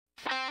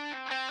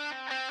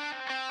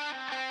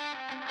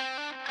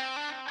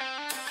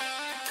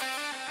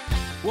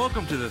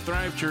Welcome to the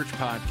Thrive Church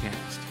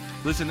Podcast.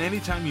 Listen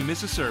anytime you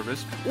miss a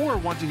service or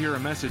want to hear a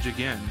message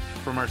again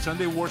from our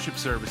Sunday worship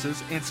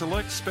services and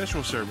select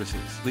special services.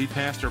 Lead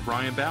Pastor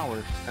Brian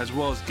Bauer, as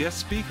well as guest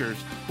speakers,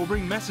 will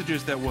bring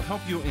messages that will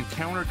help you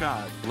encounter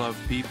God, love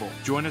people.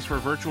 Join us for a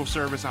virtual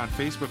service on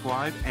Facebook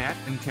Live at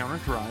Encounter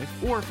Thrive,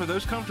 or for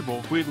those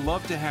comfortable, we'd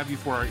love to have you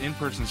for our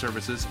in-person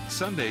services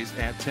Sundays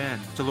at 10.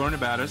 To learn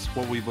about us,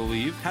 what we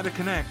believe, how to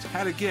connect,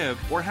 how to give,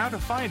 or how to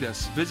find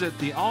us, visit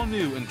the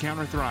all-new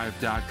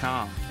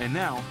EncounterThrive.com. And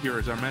now, here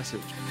is our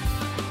message.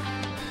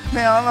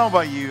 Man, I don't know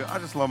about you. I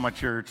just love my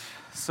church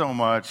so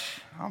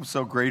much. I'm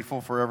so grateful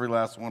for every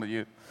last one of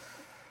you.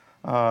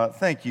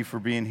 Thank you for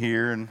being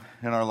here and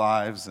in our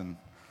lives and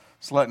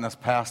just letting us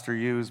pastor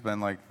you has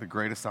been like the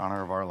greatest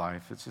honor of our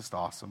life. It's just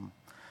awesome.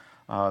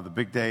 The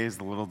big days,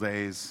 the little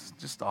days,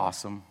 just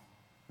awesome.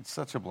 It's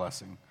such a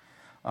blessing.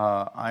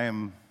 I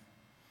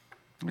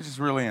just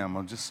really am.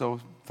 I'm just so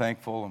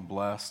thankful and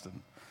blessed.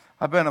 And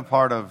I've been a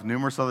part of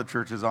numerous other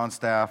churches on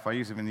staff. I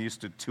even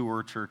used to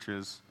tour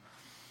churches.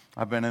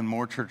 I've been in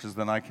more churches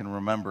than I can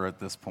remember at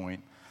this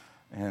point.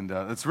 And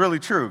it's really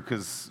true,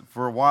 because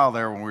for a while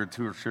there when we were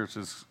touring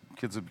churches,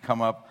 kids would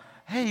come up,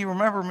 "Hey, you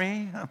remember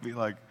me?" I'd be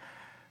like,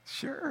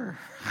 "Sure,"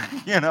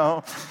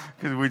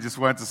 because we just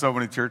went to so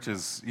many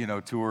churches,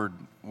 toured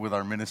with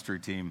our ministry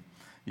team.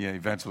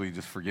 Eventually you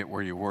just forget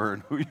where you were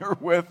and who you're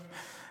with.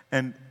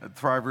 And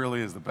Thrive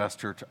really is the best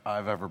church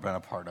I've ever been a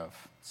part of.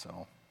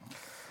 So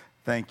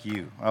thank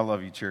you. I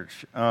love you,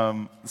 church.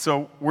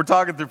 So we're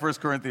talking through 1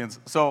 Corinthians.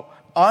 So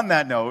on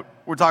that note,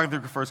 we're talking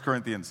through 1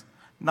 Corinthians.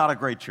 Not a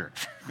great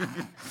church.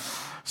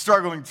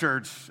 Struggling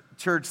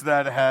church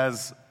that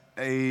has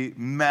a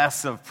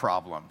mess of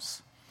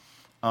problems.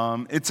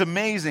 It's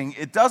amazing.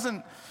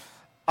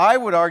 I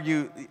would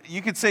argue,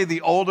 you could say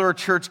the older a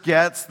church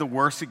gets, the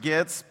worse it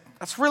gets.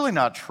 That's really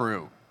not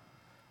true,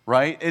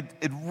 right?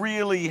 It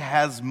really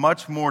has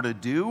much more to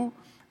do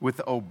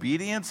with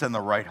obedience and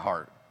the right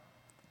heart.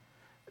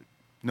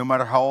 No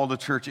matter how old a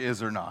church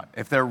is or not.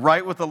 If they're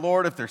right with the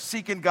Lord, if they're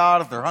seeking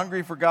God, if they're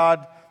hungry for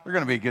God, they're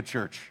going to be a good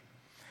church.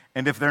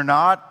 And if they're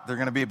not, they're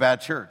going to be a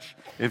bad church.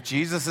 If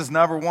Jesus is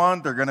number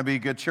one, they're going to be a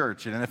good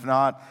church. And if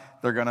not,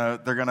 they're going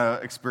to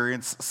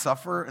experience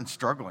suffer and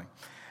struggling.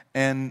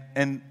 And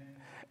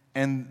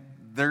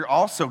they're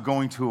also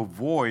going to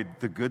avoid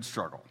the good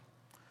struggle.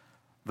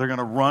 They're going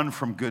to run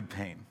from good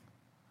pain.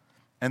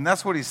 And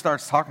that's what he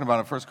starts talking about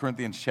in 1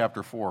 Corinthians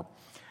chapter 4.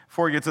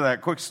 Before we get to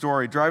that, quick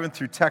story. Driving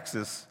through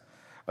Texas,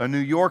 a New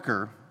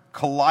Yorker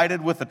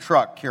collided with a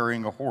truck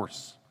carrying a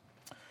horse.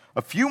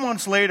 A few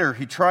months later,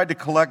 he tried to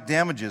collect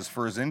damages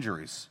for his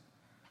injuries.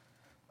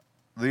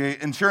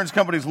 The insurance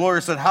company's lawyer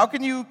said, "How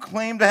can you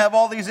claim to have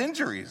all these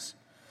injuries?"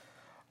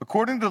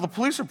 According to the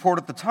police report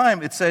at the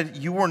time, it said,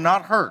 "You were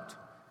not hurt."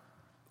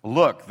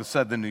 "Look,"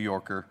 said the New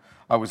Yorker,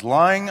 "I was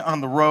lying on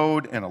the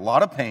road in a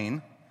lot of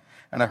pain,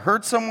 and I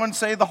heard someone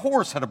say the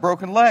horse had a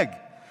broken leg.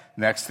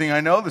 Next thing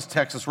I know, this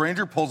Texas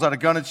Ranger pulls out a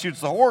gun and shoots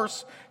the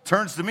horse,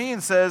 turns to me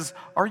and says,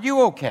 'Are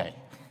you okay?'"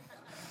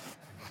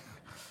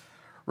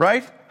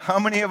 Right? How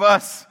many of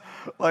us,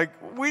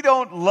 we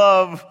don't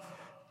love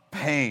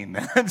pain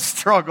and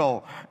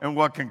struggle and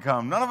what can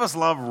come. None of us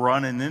love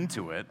running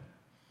into it.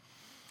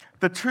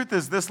 The truth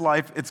is, this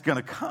life, it's going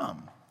to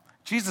come.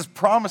 Jesus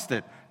promised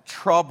it.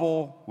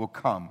 Trouble will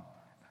come.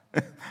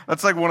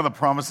 That's like one of the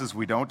promises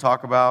we don't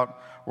talk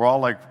about. We're all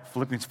like,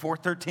 Philippians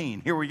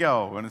 4:13, here we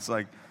go. And it's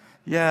like,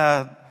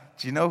 yeah,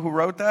 do you know who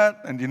wrote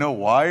that? And do you know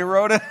why he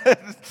wrote it?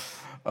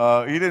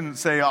 He didn't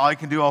say, "I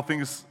can do all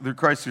things through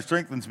Christ who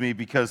strengthens me,"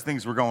 because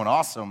things were going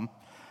awesome,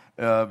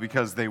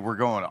 because they were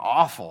going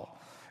awful,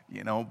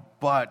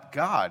 But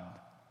God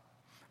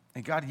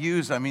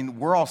used,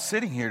 we're all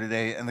sitting here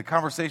today, and the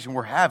conversation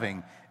we're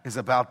having is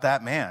about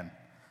that man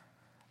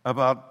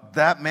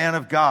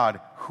of God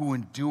who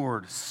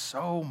endured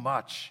so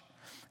much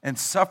and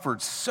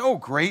suffered so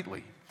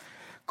greatly.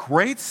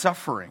 Great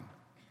suffering.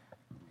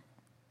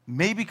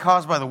 Maybe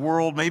caused by the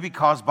world, maybe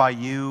caused by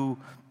you.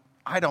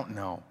 I don't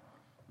know.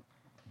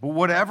 But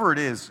whatever it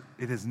is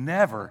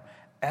never,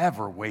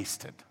 ever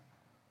wasted.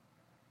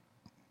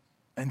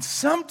 And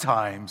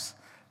sometimes,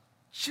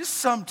 just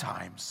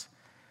sometimes,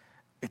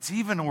 it's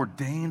even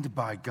ordained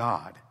by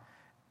God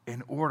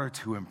in order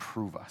to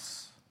improve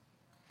us.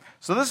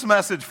 So this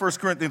message, 1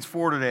 Corinthians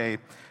 4 today,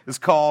 is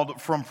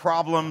called From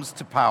Problems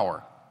to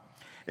Power.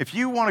 If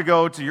you want to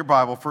go to your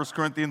Bible, 1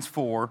 Corinthians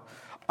 4,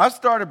 I've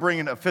started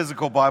bringing a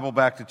physical Bible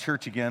back to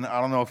church again. I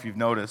don't know if you've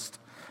noticed.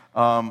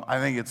 I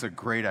think it's a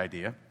great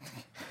idea.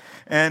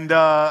 And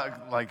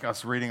like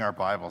us reading our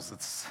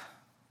Bibles,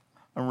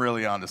 I'm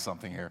really onto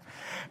something here.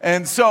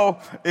 And so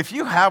if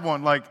you have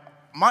one,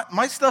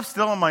 my stuff's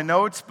still in my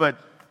notes, but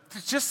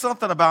there's just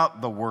something about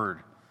the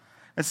Word.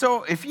 And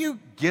so if you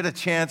get a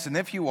chance, and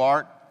if you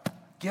are,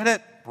 get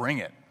it, bring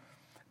it.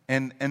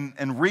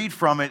 And read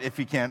from it if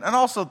you can. And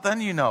also, then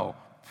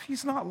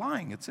he's not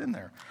lying. It's in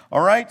there.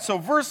 All right?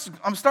 So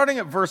I'm starting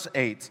at verse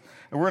 8,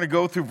 and we're going to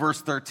go through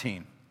verse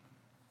 13.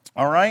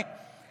 All right?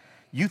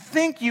 You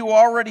think you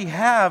already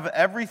have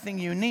everything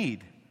you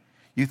need.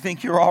 You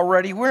think you're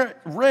already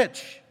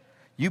rich.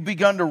 You've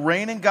begun to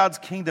reign in God's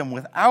kingdom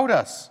without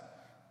us.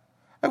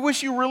 I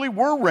wish you really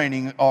were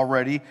reigning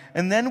already,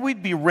 and then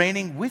we'd be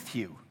reigning with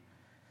you.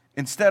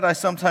 Instead, I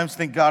sometimes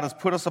think God has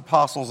put us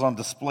apostles on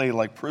display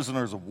like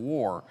prisoners of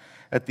war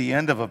at the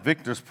end of a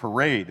victor's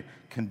parade,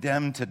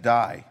 condemned to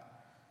die.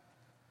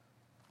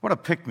 What a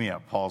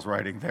pick-me-up Paul's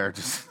writing there.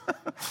 Just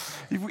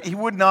he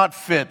would not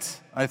fit,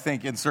 I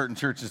think, in certain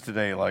churches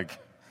today.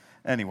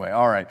 Anyway,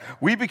 all right.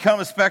 We become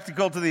a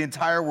spectacle to the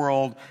entire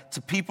world,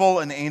 to people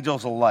and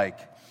angels alike.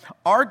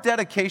 Our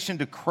dedication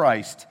to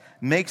Christ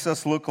makes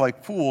us look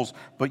like fools,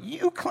 but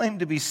you claim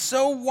to be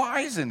so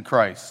wise in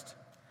Christ.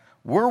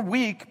 We're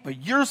weak,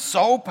 but you're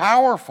so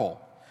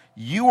powerful.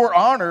 You are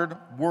honored,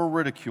 we're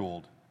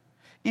ridiculed.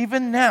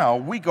 Even now,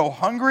 we go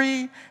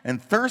hungry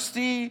and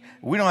thirsty.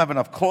 We don't have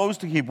enough clothes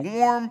to keep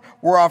warm.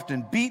 We're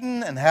often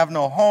beaten and have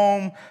no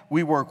home.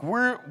 We work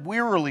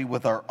wearily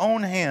with our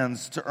own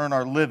hands to earn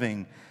our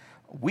living.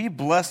 We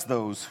bless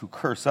those who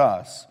curse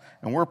us,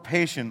 and we're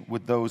patient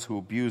with those who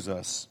abuse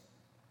us.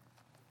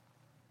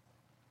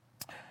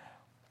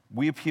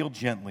 We appeal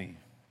gently.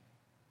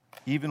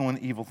 Even when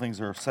evil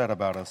things are said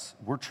about us,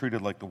 we're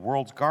treated like the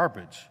world's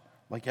garbage,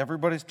 like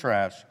everybody's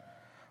trash,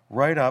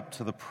 right up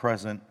to the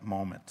present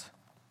moment.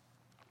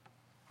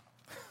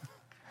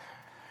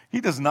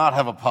 He does not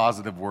have a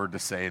positive word to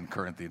say in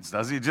Corinthians,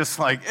 does he?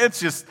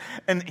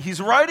 And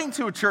he's writing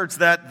to a church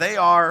that they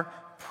are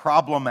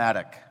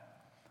problematic.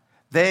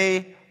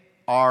 They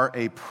are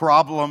a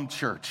problem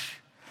church.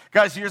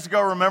 Guys, years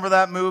ago, remember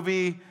that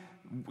movie?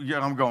 Yeah,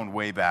 I'm going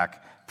way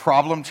back.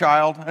 Problem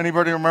Child.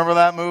 Anybody remember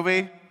that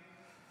movie?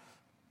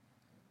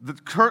 The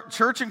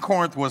church in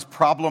Corinth was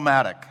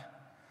problematic.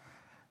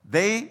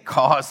 They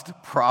caused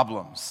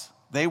problems.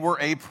 They were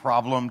a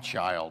problem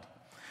child.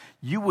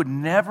 You would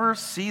never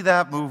see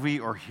that movie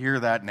or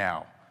hear that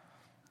now.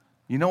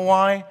 You know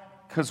why?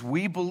 Because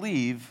we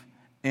believe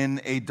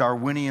in a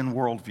Darwinian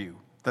worldview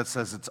that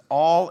says it's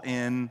all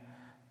in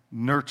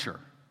nurture.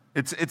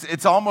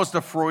 It's almost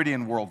a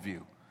Freudian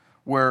worldview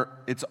where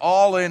it's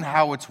all in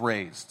how it's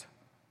raised,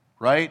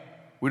 right?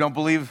 We don't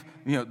believe,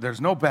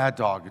 there's no bad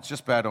dog, it's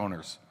just bad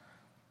owners.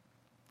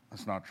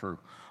 That's not true.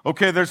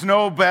 Okay, there's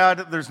no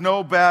bad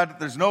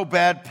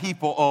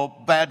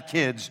people, bad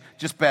kids,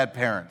 just bad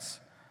parents.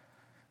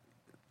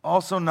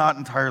 Also not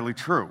entirely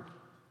true,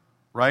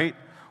 right?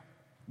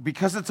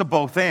 Because it's a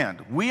both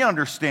and. We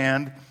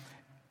understand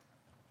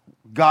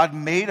God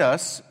made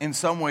us in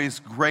some ways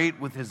great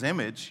with his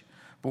image,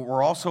 but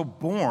we're also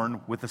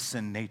born with a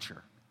sin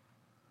nature.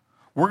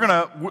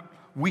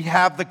 We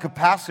have the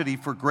capacity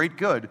for great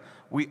good.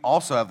 We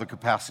also have the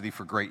capacity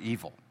for great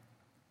evil.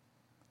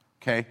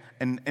 Okay?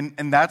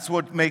 And that's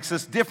what makes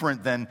us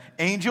different than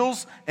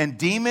angels and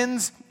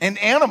demons and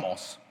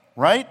animals,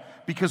 right?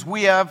 Because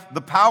we have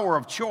the power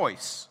of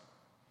choice.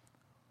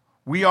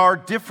 We are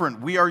different.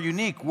 We are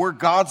unique. We're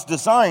God's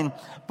design,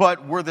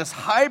 but we're this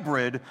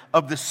hybrid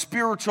of the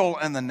spiritual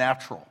and the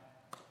natural.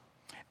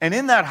 And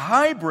in that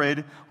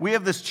hybrid, we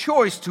have this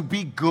choice to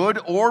be good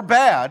or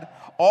bad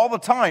all the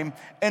time.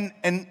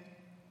 And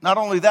not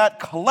only that,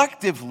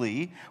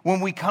 collectively,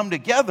 when we come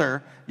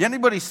together,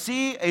 anybody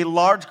see a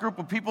large group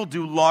of people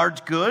do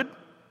large good?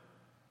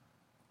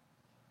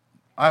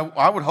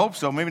 I would hope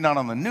so. Maybe not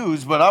on the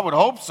news, but I would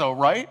hope so,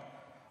 right?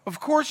 Of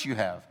course you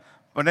have.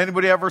 But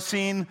anybody ever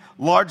seen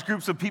large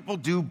groups of people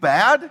do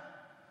bad?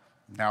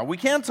 Now we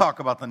can talk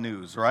about the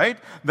news, right?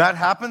 That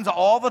happens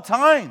all the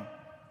time.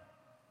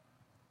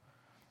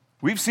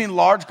 We've seen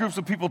large groups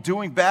of people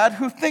doing bad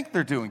who think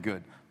they're doing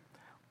good.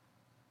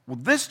 Well,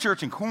 this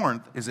church in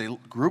Corinth is a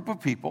group of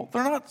people.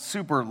 They're not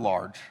super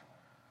large.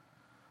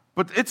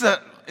 But it's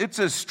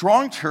a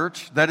strong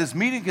church that is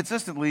meeting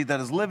consistently, that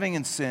is living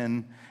in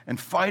sin and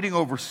fighting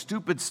over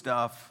stupid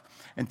stuff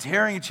and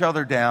tearing each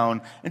other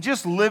down and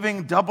just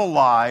living double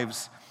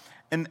lives.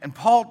 And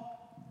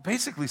Paul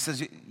basically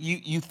says,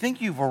 you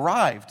think you've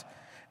arrived,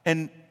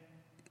 and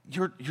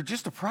you're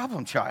just a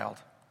problem child.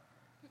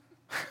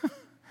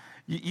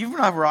 You've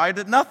not arrived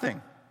at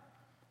nothing.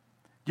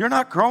 You're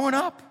not growing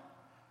up.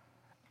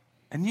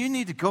 And you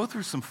need to go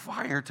through some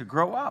fire to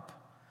grow up.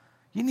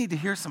 You need to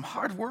hear some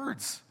hard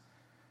words.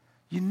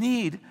 You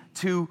need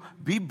to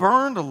be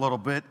burned a little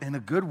bit in a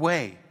good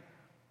way.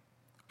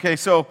 Okay,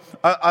 so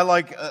I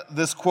like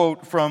this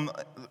quote from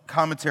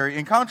commentary.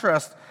 In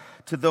contrast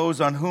to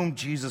those on whom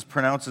Jesus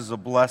pronounces a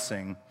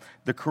blessing,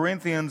 the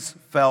Corinthians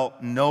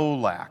felt no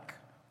lack.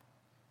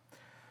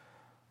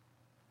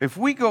 If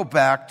we go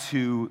back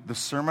to the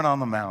Sermon on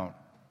the Mount,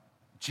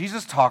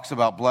 Jesus talks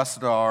about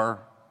blessed are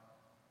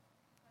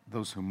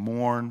those who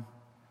mourn,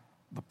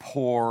 the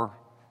poor,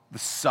 the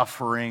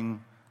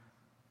suffering.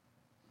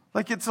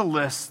 Like it's a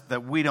list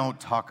that we don't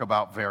talk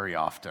about very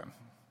often.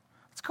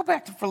 Let's go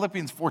back to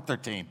Philippians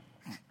 4:13.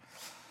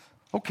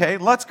 Okay,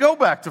 let's go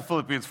back to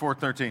Philippians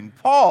 4:13.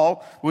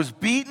 Paul was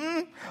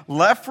beaten,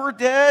 left for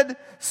dead,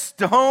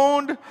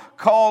 stoned,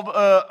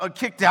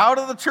 kicked out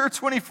of the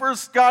church when he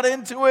first got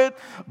into it,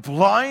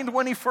 blind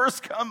when he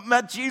first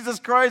met Jesus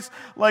Christ,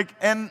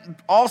 and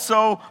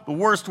also the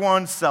worst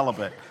one,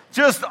 celibate.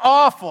 Just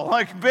awful,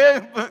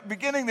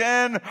 beginning to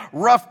end,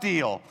 rough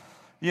deal.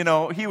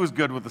 He was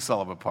good with the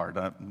celibate part.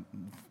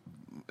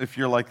 If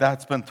you're like,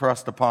 that's been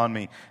thrust upon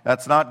me,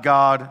 that's not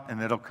God,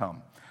 and it'll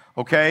come.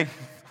 Okay?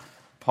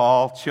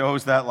 Paul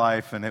chose that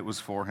life, and it was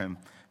for him.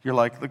 You're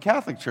like, the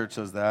Catholic Church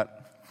says that.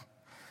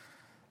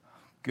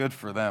 Good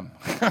for them.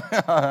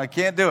 I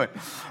can't do it.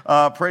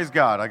 Praise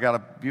God, I got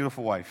a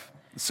beautiful wife.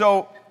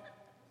 So,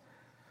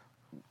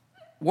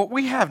 what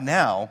we have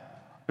now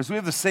is we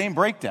have the same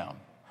breakdown.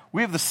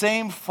 We have the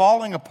same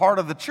falling apart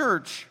of the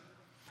church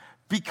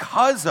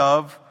because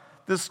of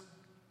this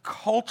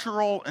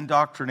cultural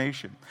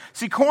indoctrination.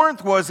 See,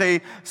 Corinth was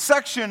a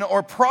section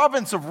or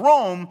province of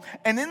Rome,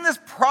 and in this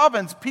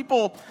province,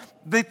 people,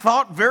 they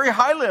thought very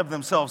highly of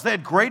themselves. They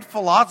had great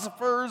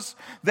philosophers.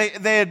 They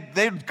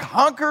had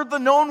conquered the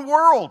known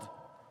world.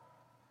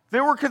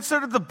 They were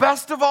considered the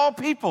best of all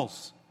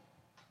peoples.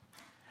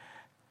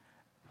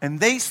 And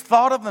they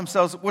thought of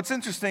themselves, what's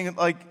interesting,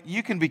 like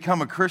you can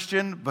become a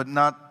Christian but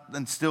not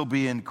and still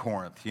be in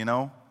Corinth,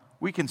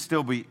 We can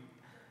still be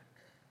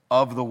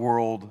of the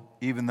world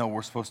even though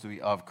we're supposed to be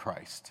of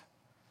Christ.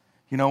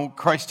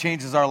 Christ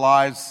changes our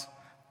lives,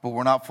 but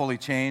we're not fully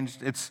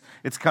changed. It's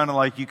kind of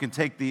like you can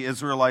take the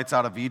Israelites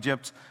out of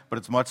Egypt, but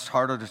it's much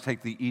harder to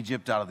take the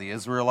Egypt out of the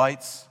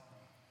Israelites.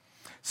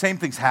 Same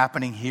thing's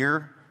happening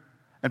here.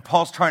 And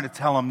Paul's trying to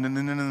tell them,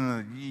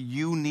 no.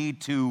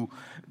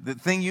 The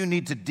thing you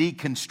need to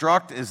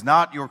deconstruct is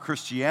not your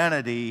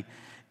Christianity,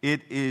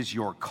 it is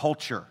your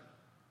culture.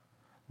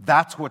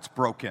 That's what's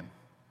broken.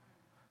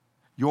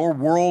 Your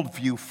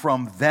worldview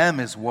from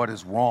them is what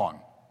is wrong.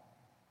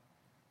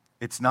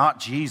 It's not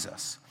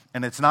Jesus,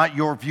 and it's not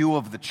your view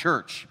of the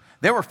church.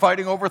 They were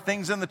fighting over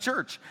things in the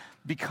church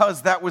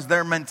because that was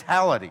their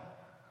mentality.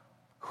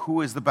 Who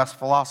is the best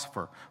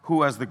philosopher?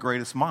 Who has the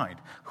greatest mind?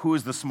 Who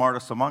is the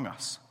smartest among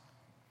us?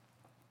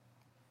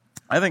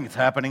 I think it's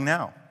happening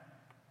now.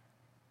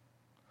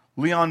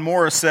 Leon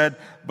Morris said,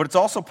 but it's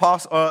also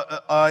possible,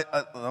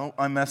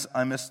 I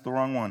missed the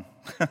wrong one.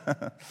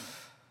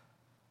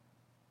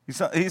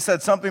 He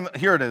said something,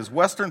 here it is,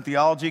 Western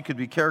theology could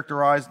be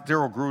characterized,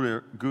 Daryl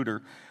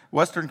Guter,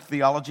 Western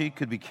theology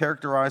could be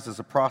characterized as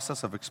a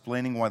process of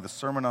explaining why the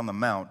Sermon on the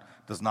Mount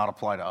does not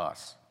apply to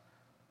us.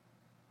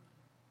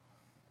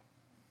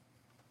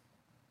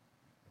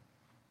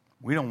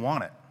 We don't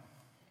want it.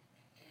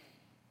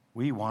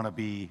 We want to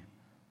be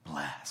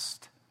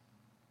blessed.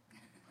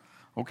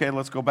 Okay,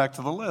 let's go back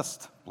to the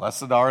list.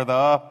 Blessed are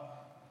the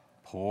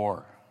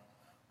poor.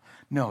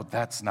 No,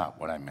 that's not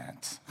what I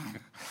meant.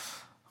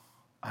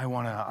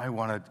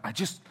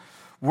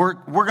 We're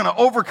going to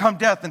overcome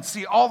death and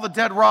see all the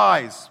dead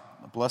rise.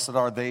 Blessed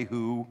are they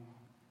who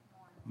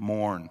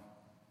mourn.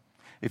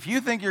 If you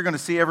think you're going to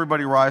see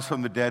everybody rise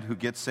from the dead who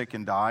gets sick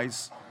and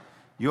dies,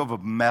 you have a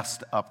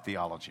messed up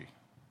theology.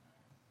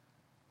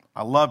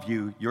 I love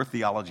you. Your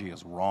theology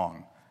is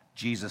wrong.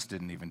 Jesus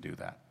didn't even do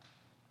that.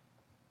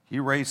 He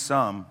raised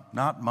some,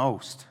 not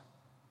most.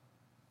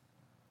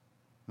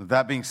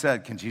 That being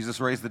said, can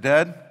Jesus raise the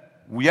dead?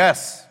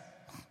 Yes,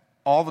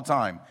 all the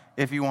time,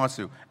 if he wants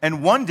to.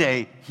 And one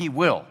day, he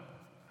will.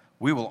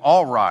 We will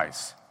all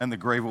rise, and the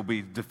grave will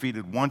be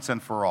defeated once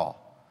and for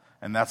all.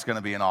 And that's going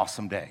to be an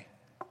awesome day.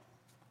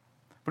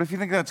 But if you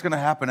think that's going to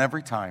happen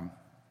every time,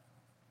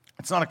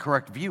 it's not a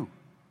correct view.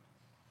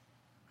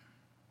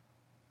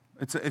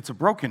 It's a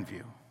broken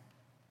view.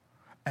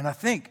 And I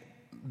think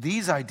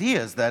these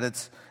ideas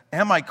that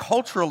am I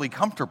culturally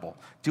comfortable?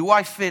 Do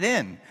I fit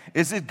in?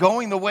 Is it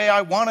going the way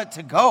I want it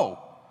to go?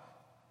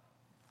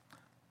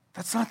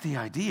 That's not the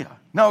idea.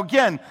 Now,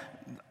 again,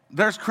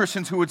 there's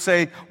Christians who would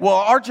say, well,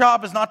 our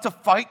job is not to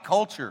fight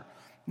culture.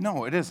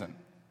 No, it isn't.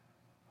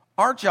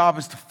 Our job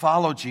is to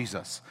follow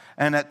Jesus.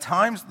 And at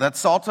times, that's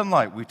salt and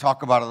light. We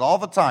talk about it all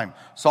the time.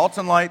 Salt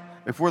and light,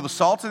 if we're the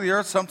salt of the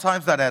earth,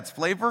 sometimes that adds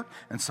flavor,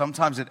 and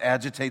sometimes it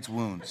agitates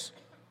wounds.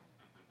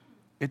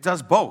 It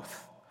does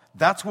both.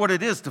 That's what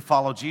it is to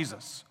follow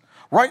Jesus.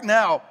 Right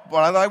now,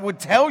 what I would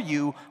tell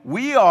you,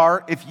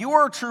 if you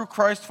are a true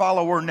Christ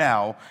follower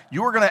now,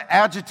 you are going to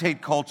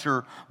agitate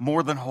culture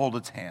more than hold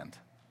its hand.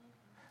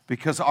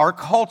 Because our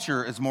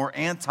culture is more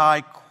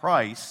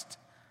anti-Christ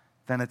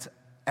than it's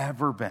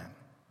ever been.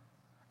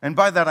 And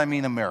by that I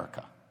mean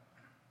America.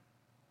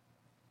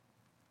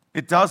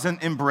 It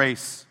doesn't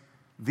embrace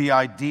the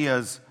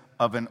ideas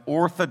of an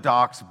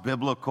orthodox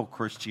biblical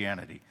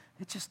Christianity.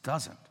 It just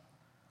doesn't.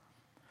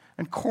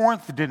 And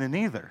Corinth didn't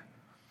either.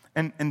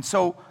 And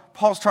so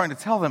Paul's trying to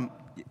tell them,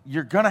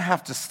 you're going to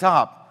have to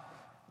stop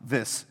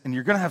this, and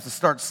you're going to have to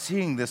start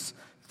seeing this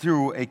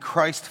through a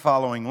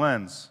Christ-following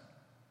lens.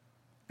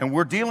 And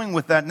we're dealing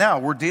with that now.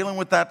 We're dealing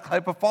with that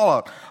type of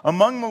fallout.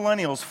 Among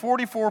millennials,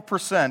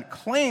 44%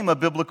 claim a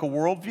biblical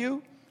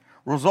worldview.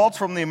 Results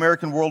from the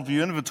American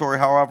Worldview Inventory,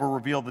 however,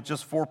 reveal that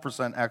just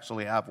 4%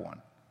 actually have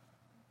one.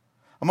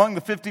 Among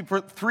the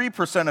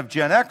 53% of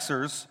Gen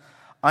Xers,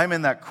 I'm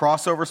in that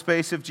crossover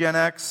space of Gen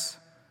X,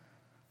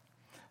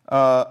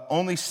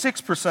 only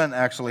 6%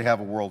 actually have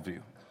a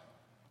worldview.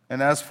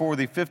 And as for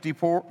the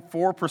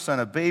 54%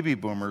 of baby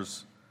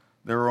boomers,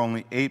 there are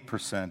only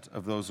 8%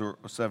 of those who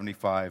are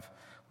 75,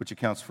 which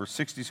accounts for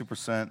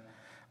 62%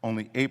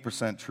 only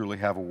 8% truly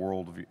have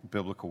a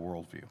biblical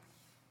worldview.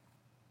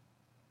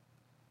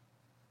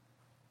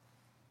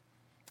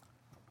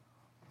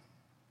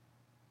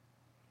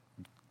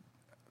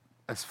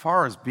 As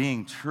far as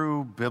being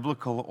true,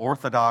 biblical,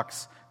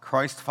 orthodox,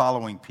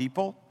 Christ-following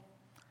people,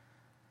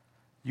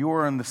 you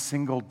are in the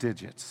single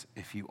digits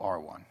if you are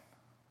one.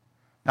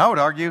 Now, I would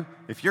argue,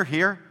 if you're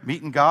here,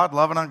 meeting God,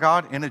 loving on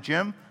God, in a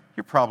gym,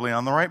 you're probably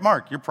on the right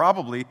mark. You're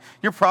probably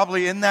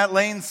in that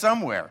lane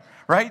somewhere,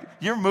 right?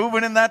 You're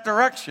moving in that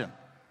direction.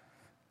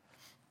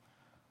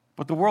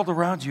 But the world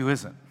around you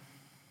isn't.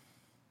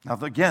 Now,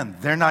 again,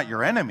 they're not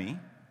your enemy,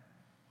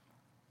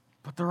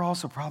 but they're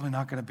also probably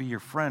not going to be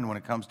your friend when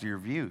it comes to your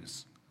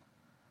views.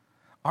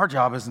 Our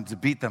job isn't to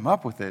beat them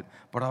up with it,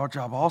 but our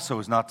job also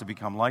is not to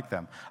become like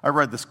them. I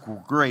read this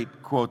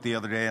great quote the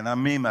other day, and I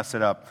may mess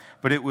it up,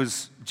 but it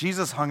was,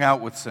 Jesus hung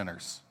out with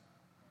sinners,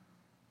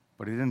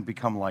 but he didn't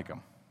become like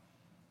them.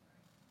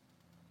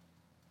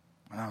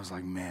 And I was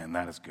like, man,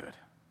 that is good.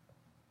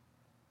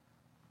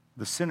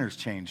 The sinners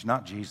changed,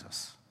 not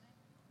Jesus.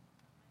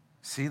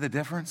 See the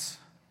difference?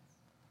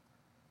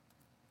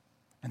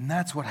 And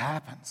that's what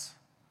happens.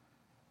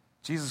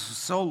 Jesus was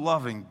so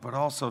loving, but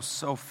also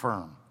so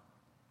firm.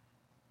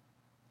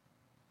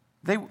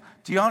 Do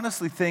you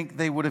honestly think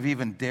they would have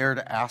even dared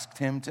asked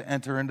him to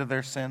enter into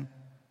their sin?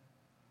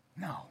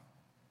 No.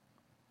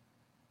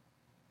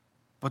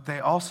 But they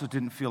also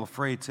didn't feel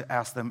afraid to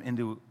ask them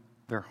into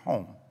their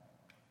home.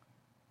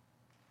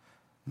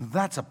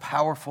 That's a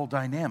powerful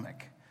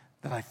dynamic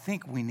that I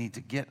think we need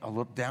to get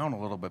down a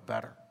little bit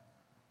better.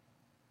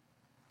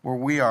 Where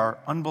we are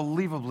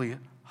unbelievably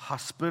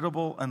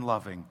hospitable and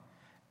loving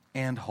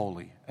and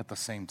holy at the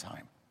same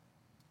time.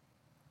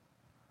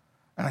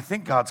 And I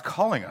think God's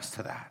calling us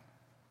to that.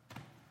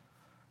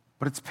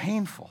 But it's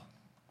painful.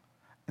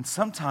 And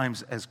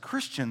sometimes as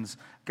Christians,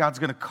 God's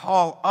going to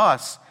call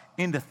us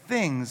into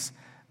things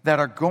that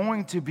are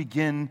going to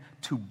begin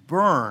to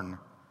burn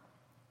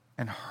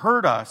and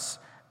hurt us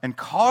and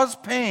cause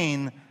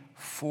pain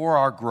for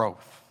our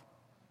growth.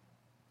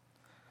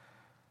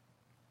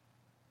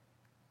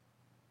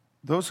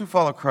 Those who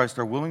follow Christ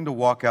are willing to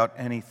walk out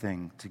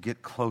anything to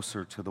get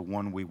closer to the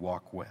one we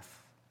walk with.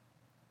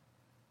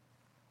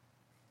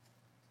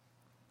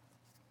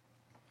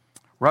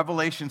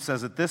 Revelation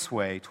says it this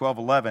way,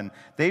 12:11,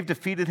 they've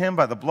defeated him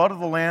by the blood of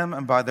the Lamb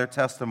and by their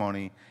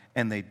testimony,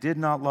 and they did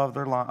not love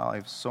their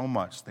lives so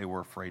much they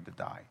were afraid to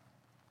die.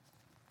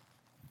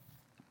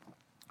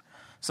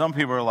 Some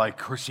people are like,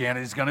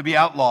 Christianity is going to be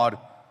outlawed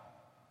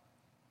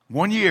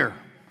 1 year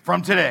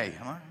from today.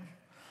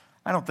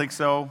 I don't think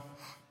so.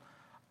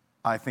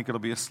 I think it'll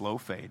be a slow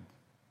fade.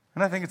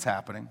 And I think it's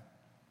happening,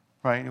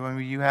 right? When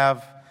you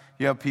have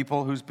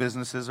people whose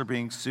businesses are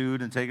being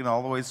sued and taken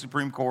all the way to the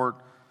Supreme Court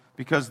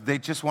because they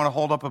just want to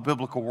hold up a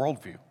biblical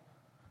worldview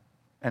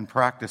and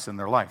practice in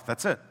their life.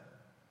 That's it.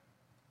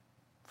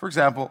 For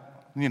example,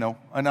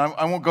 and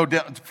I won't go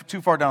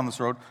too far down this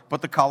road,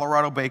 but the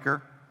Colorado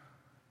baker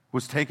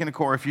was taken to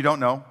court. If you don't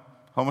know,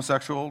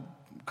 homosexual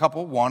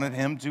couple wanted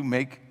him to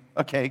make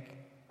a cake,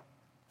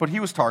 but he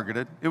was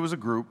targeted. It was a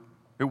group.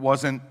 It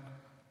wasn't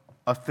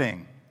a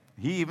thing.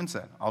 He even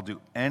said, I'll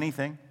do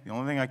anything. The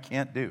only thing I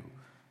can't do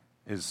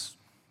is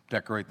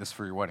decorate this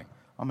for your wedding.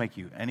 I'll make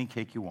you any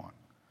cake you want.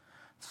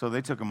 So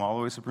they took him all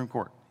the way to the Supreme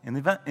Court. In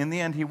the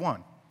end, he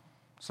won.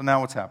 So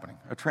now what's happening?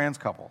 A trans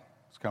couple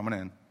is coming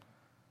in,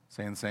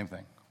 saying the same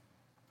thing.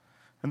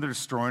 And they're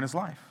destroying his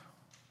life.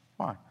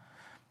 Why?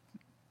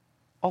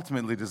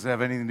 Ultimately, does it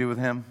have anything to do with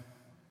him?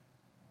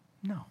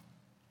 No.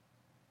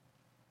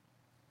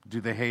 Do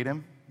they hate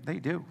him? They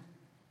do.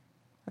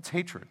 That's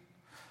hatred.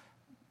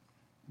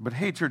 But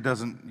hatred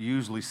doesn't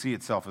usually see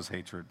itself as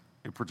hatred.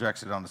 It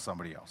projects it onto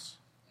somebody else.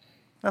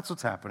 That's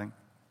what's happening.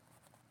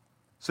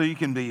 So you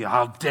can be,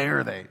 how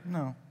dare they?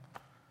 No.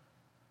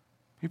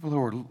 People who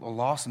are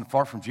lost and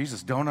far from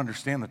Jesus don't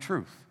understand the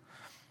truth.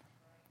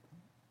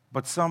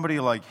 But somebody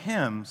like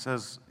him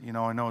says, I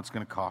know it's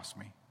going to cost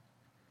me.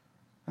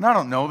 And I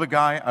don't know the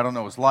guy. I don't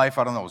know his life.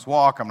 I don't know his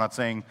walk. I'm not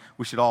saying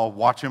we should all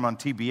watch him on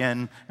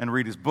TBN and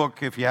read his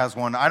book if he has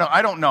one.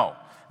 I don't know.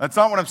 That's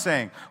not what I'm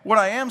saying. What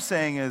I am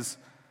saying is,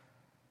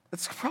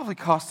 it's probably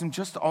cost him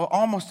just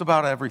almost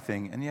about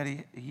everything, and yet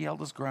he held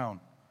his ground.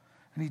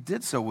 And he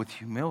did so with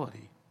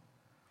humility.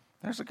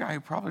 There's a guy who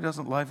probably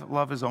doesn't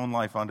love his own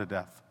life unto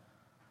death.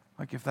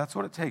 Like, if that's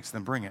what it takes,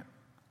 then bring it.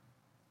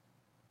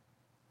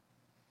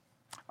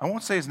 I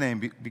won't say his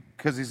name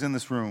because he's in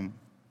this room,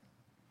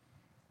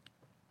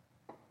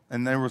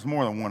 and there was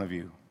more than one of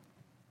you.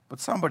 But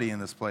somebody in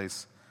this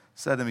place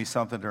said to me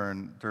something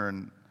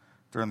during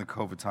the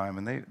COVID time,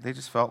 and they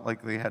just felt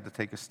like they had to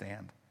take a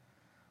stand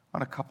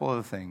on a couple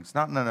of things,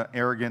 not in an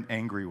arrogant,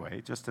 angry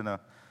way, just in I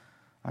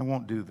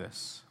won't do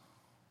this.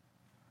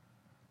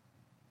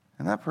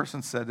 And that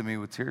person said to me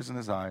with tears in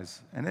his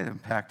eyes, and it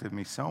impacted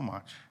me so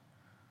much.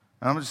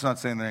 And I'm just not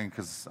saying that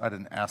because I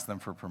didn't ask them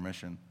for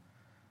permission.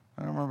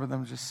 I remember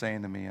them just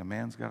saying to me, a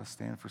man's got to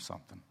stand for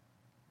something.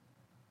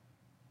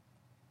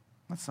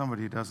 Not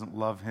somebody who doesn't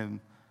love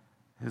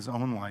his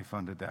own life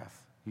unto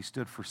death. He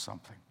stood for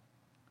something.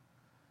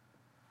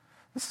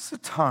 This is a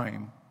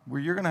time where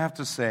you're going to have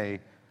to say,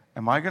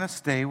 am I going to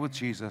stay with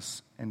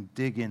Jesus and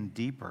dig in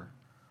deeper,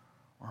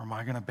 or am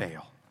I going to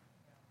bail?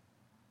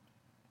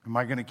 Am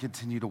I going to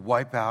continue to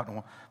wipe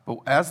out? But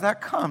as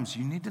that comes,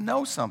 you need to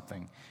know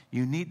something.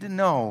 You need to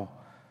know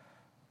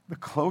the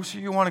closer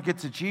you want to get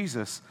to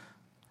Jesus,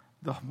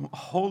 the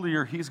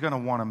holier he's going to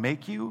want to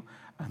make you,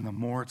 and the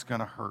more it's going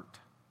to hurt.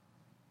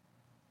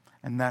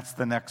 And that's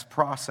the next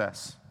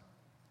process.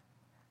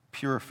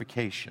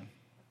 Purification.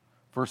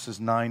 Verses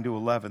 9 to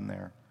 11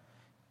 there.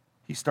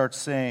 He starts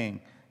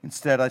saying,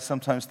 instead, I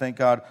sometimes thank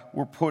God,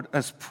 we're put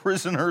as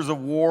prisoners of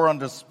war on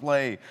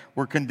display.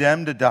 We're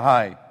condemned to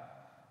die.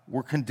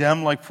 We're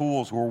condemned like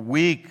fools. We're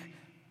weak.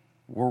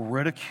 We're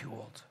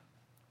ridiculed.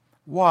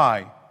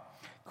 Why?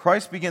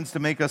 Christ begins to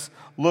make us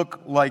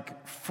look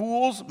like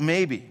fools?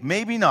 Maybe.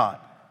 Maybe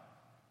not.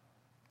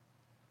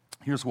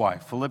 Here's why.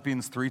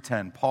 Philippians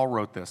 3:10. Paul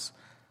wrote this.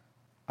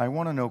 I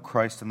want to know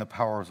Christ and the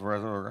power of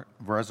his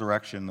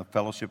resurrection, the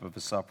fellowship of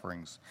his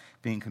sufferings,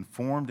 being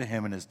conformed to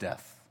him in his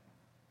death.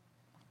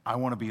 I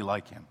want to be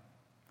like him.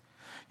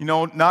 You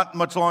know, not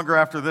much longer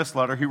after this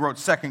letter, he wrote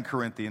 2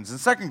 Corinthians. In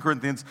 2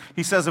 Corinthians,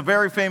 he says a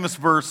very famous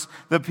verse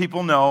that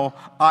people know,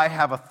 I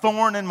have a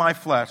thorn in my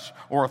flesh,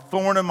 or a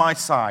thorn in my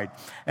side,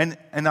 and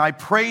I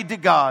prayed to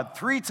God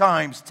 3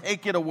 times,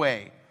 take it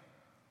away.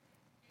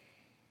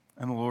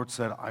 And the Lord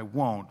said, I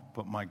won't,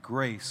 but my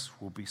grace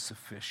will be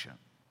sufficient.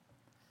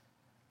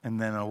 And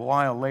then a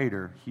while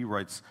later, he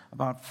writes,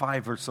 about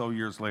 5 or so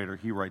years later,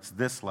 he writes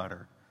this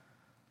letter.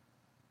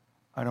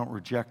 I don't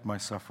reject my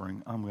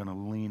suffering. I'm going to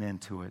lean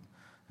into it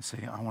and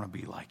say, I want to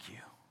be like you.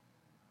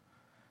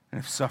 And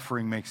if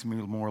suffering makes me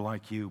more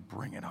like you,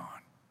 bring it on.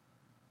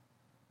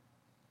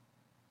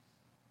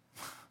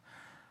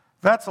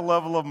 That's a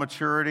level of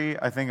maturity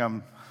I think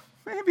I'm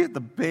maybe at the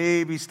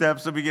baby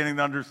steps of beginning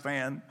to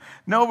understand.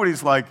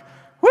 Nobody's like,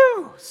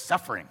 woo,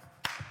 suffering.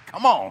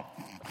 Come on.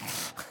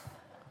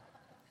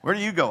 Where do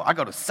you go? I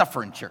go to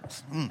suffering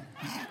church.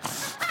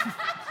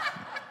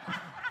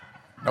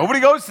 Nobody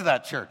goes to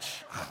that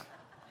church.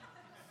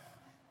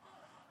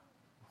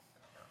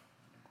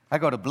 I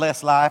go to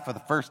Blessed Life for the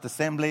First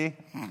Assembly.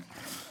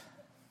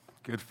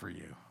 Good for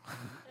you.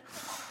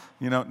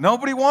 You know,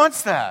 nobody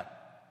wants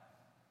that.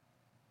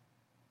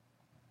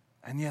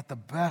 And yet the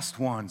best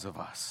ones of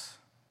us,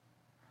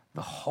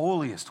 the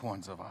holiest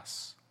ones of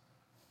us,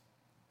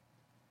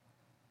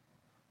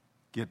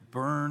 get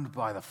burned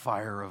by the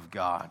fire of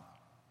God.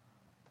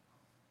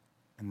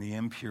 And the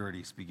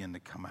impurities begin to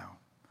come out.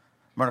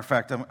 Matter of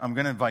fact, I'm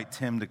going to invite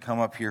Tim to come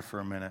up here for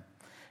a minute.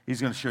 He's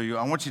going to show you.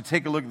 I want you to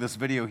take a look at this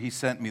video he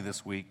sent me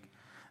this week,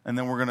 and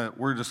then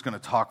we're just going to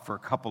talk for a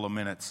couple of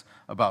minutes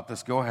about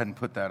this. Go ahead and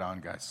put that on,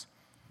 guys.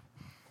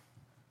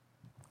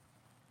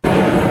 The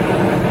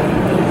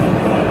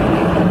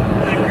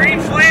green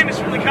flame is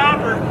from the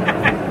copper.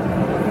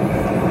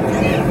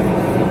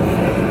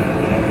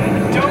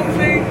 Don't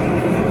think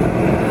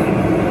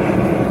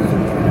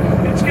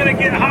it's going to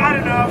get hot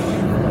enough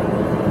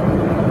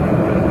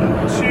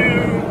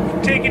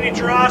to take any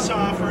dross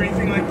off or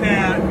anything like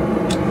that.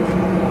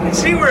 And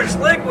see where it's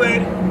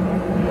liquid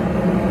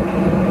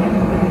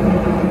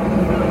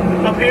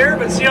up here,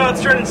 but see how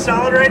it's turning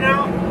solid right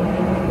now?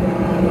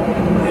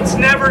 It's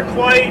never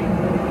quite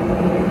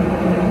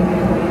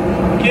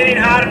getting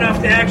hot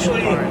enough to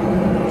actually... All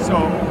right. So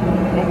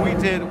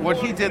what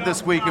he did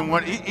this week,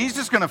 and he's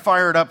just going to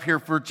fire it up here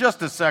for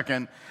just a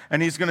second,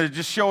 and he's going to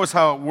just show us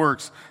how it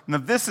works. Now,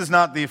 this is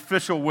not the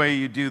official way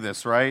you do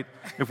this, right?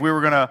 If we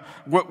were going to,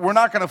 we're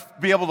not going to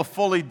be able to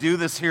fully do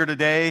this here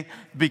today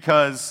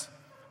because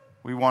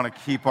we want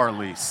to keep our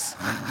lease.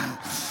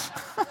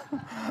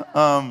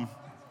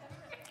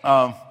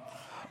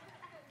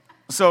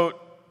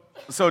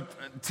 So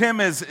Tim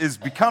is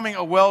becoming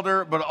a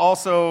welder, but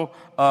also,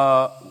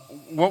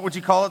 what would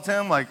you call it,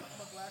 Tim? Like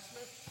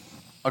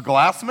a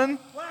glassman?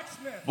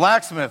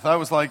 Blacksmith. I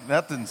was like,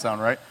 that didn't sound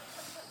right.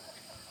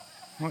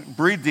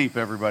 Breathe deep,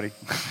 everybody.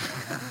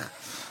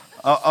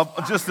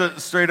 Just a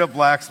straight-up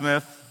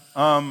blacksmith.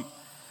 And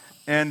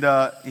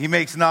he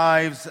makes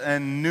knives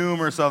and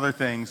numerous other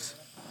things.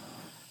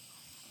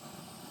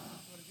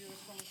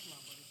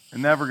 It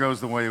never goes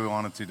the way we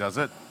want it to, does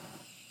it?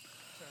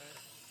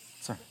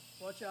 Sorry.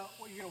 Watch out.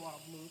 Well, you're going to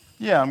want to move.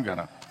 Yeah, I'm going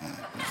to.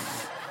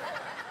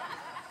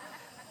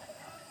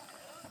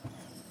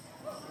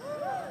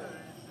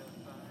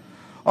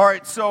 All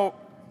right, so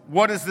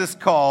what is this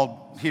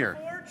called here?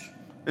 Forge?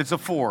 It's a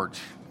forge.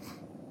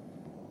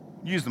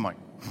 Use the mic,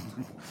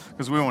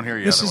 because we won't hear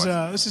you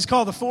otherwise. This is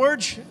called the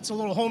forge. It's a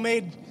little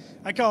homemade,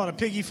 I call it a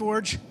piggy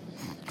forge.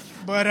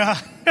 But,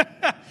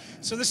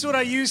 so this is what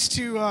I use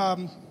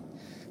to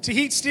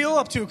heat steel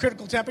up to a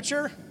critical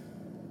temperature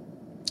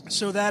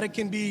so that it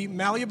can be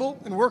malleable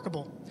and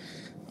workable.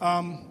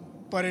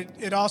 But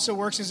it also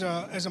works as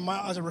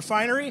a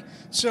refinery.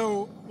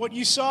 So what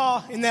you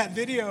saw in that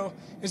video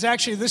is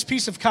actually this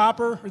piece of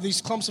copper, or these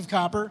clumps of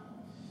copper.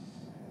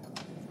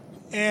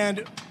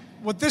 And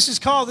what this is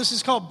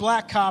called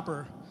black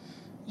copper.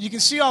 You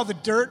can see all the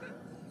dirt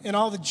and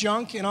all the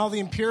junk and all the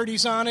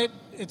impurities on it.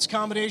 It's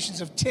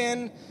combinations of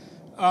tin,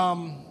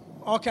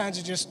 all kinds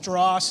of just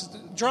dross.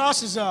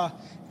 Dross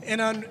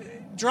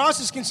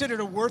is considered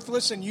a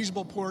worthless and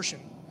usable portion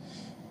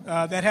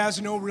that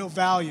has no real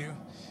value.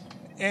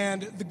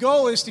 And the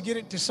goal is to get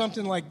it to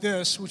something like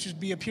this, which would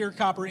be a pure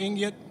copper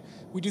ingot.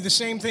 We do the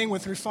same thing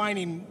with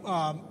refining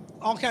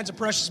all kinds of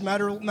precious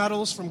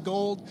metals, from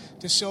gold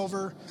to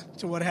silver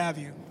to what have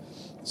you.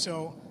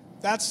 So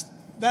that's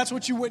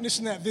what you witnessed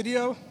in that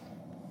video.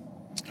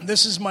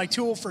 This is my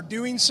tool for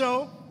doing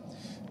so.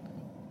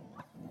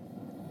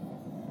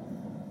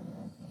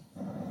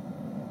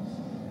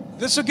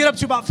 This will get up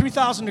to about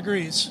 3,000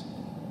 degrees.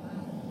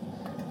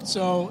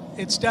 So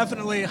it's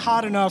definitely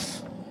hot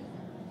enough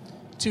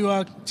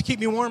to keep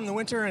me warm in the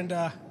winter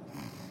and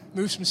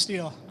move some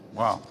steel.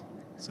 Wow.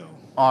 So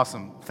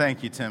Awesome.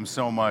 Thank you, Tim,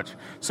 so much.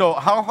 So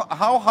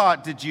how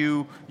hot did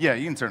you, yeah,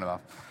 you can turn it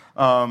off.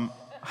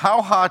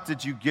 How hot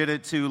did you get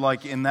it to,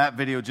 like in that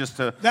video, just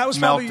to that was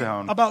melt probably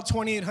down? about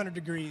 2,800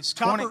 degrees.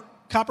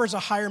 Copper is a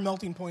higher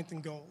melting point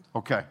than gold.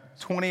 Okay,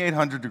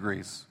 2,800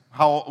 degrees.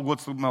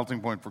 What's the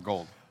melting point for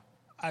gold?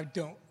 I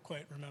don't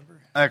quite remember.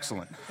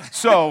 Excellent.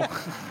 So,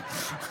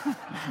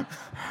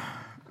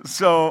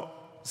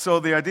 so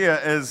the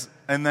idea is,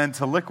 and then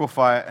to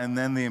liquefy it, and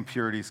then the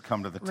impurities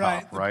come to the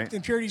top, right? The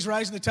impurities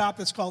rise to the top.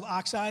 That's called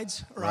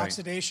oxides or Right.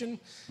 oxidation.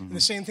 And the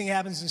same thing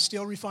happens in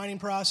steel refining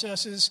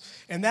processes.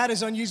 And that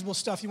is unusable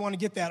stuff. You want to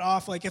get that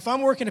off. Like if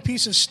I'm working a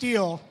piece of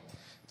steel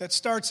that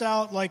starts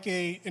out like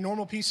a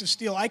normal piece of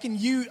steel, I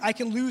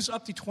can lose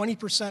up to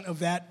 20% of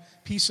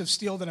that piece of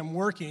steel that I'm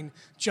working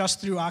just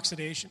through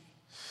oxidation.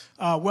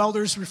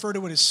 Welders refer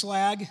to it as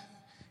slag.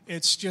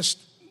 It's just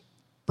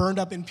burned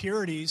up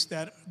impurities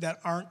that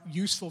aren't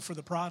useful for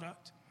the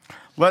product.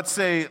 Let's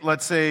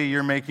say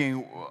you're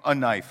making a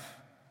knife.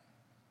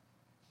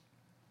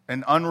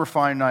 An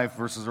unrefined knife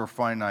versus a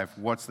refined knife.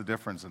 What's the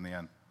difference in the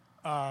end?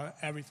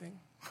 Everything.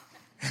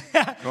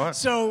 Go ahead.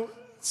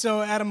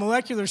 So at a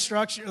molecular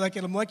structure, like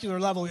at a molecular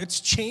level, it's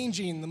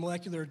changing the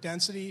molecular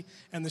density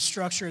and the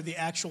structure of the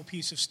actual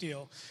piece of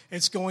steel.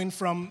 It's going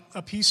from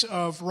a piece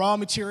of raw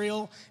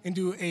material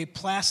into a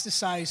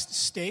plasticized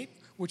state,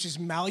 which is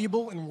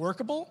malleable and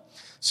workable.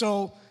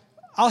 So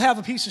I'll have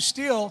a piece of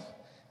steel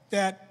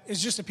that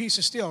is just a piece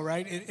of steel,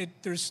 right?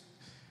 There's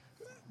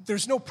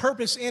no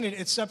purpose in it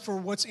except for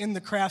what's in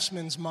the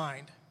craftsman's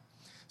mind.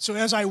 So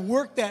as I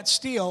work that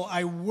steel,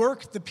 I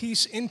work the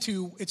piece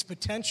into its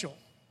potential.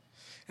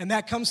 And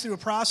that comes through a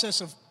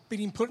process of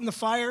being put in the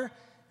fire,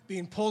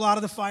 being pulled out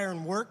of the fire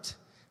and worked,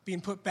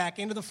 being put back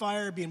into the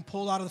fire, being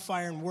pulled out of the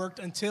fire and worked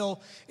until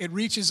it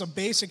reaches a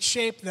basic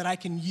shape that I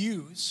can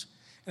use.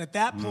 And at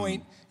that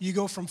point, you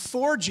go from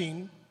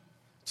forging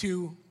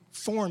to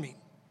forming.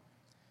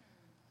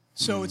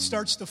 So it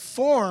starts to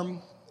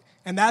form,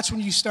 and that's when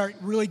you start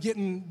really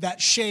getting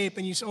that shape,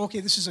 and you say,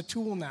 okay, this is a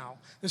tool now.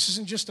 This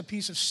isn't just a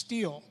piece of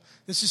steel.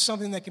 This is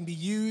something that can be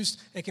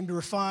used, it can be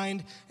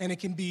refined, and it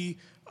can be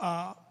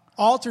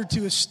altered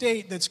to a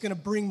state that's going to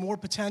bring more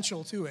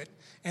potential to it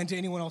and to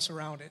anyone else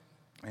around it.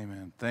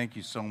 Amen. Thank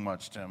you so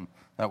much, Tim.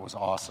 That was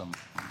awesome.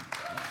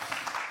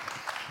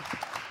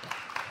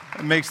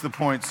 It makes the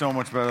point so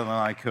much better than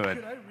I could.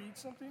 Could I read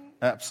something?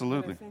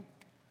 Absolutely.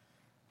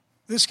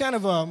 This kind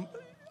of,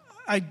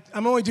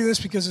 I'm only doing this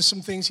because of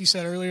some things he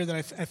said earlier that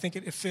I think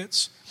it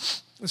fits.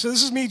 So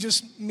this is me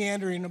just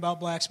meandering about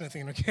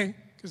blacksmithing, okay?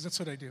 Because that's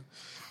what I do.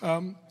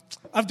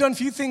 I've done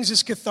few things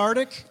as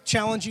cathartic,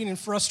 challenging, and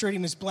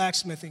frustrating as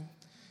blacksmithing.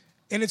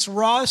 In its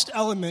rawest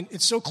element,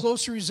 it so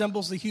closely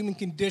resembles the human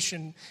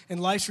condition and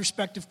life's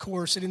respective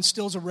course, it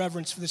instills a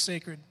reverence for the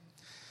sacred.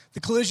 The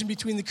collision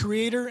between the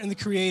creator and the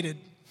created.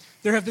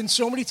 There have been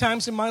so many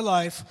times in my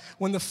life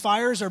when the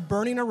fires are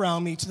burning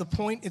around me to the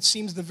point it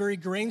seems the very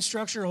grain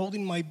structure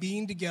holding my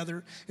being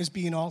together is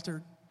being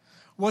altered.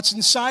 What's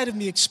inside of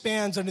me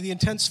expands under the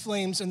intense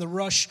flames and the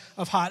rush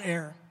of hot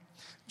air.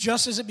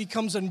 Just as it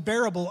becomes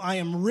unbearable, I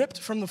am ripped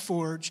from the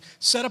forge,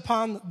 set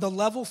upon the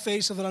level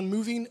face of an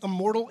unmoving,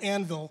 immortal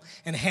anvil,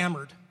 and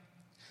hammered.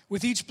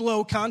 With each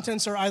blow,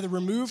 contents are either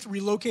removed,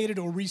 relocated,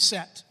 or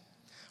reset.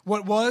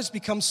 What was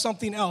becomes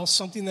something else,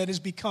 something that is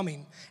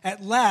becoming.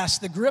 At last,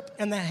 the grip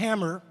and the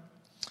hammer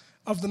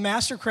of the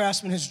master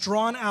craftsman has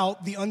drawn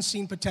out the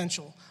unseen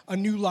potential, a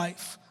new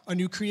life, a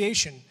new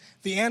creation.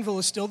 The anvil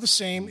is still the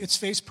same, its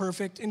face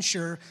perfect and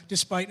sure,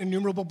 despite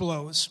innumerable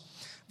blows.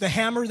 The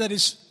hammer that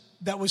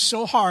hit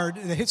so hard,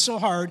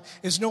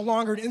 is no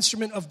longer an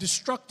instrument of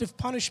destructive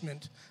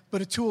punishment,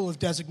 but a tool of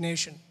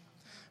designation.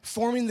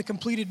 Forming the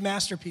completed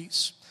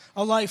masterpiece,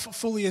 a life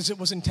fully as it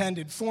was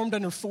intended, formed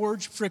under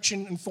forge,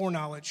 friction, and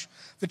foreknowledge.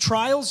 The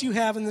trials you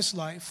have in this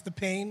life, the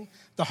pain,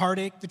 the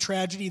heartache, the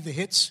tragedy, the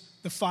hits,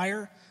 the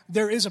fire,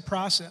 there is a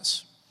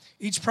process.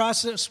 Each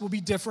process will be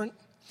different.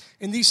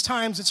 In these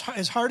times, it's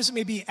as hard as it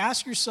may be,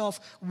 ask yourself,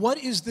 what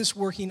is this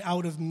working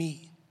out of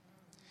me?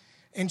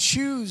 And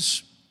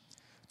choose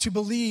to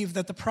believe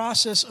that the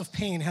process of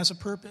pain has a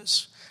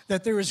purpose,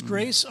 that there is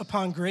grace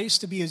upon grace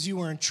to be as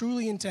you are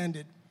truly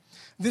intended.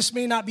 This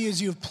may not be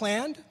as you have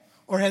planned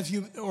or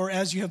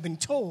as you have been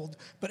told,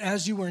 but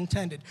as you were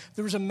intended.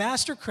 There is a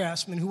master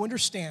craftsman who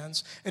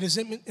understands and is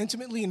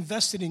intimately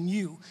invested in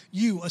you,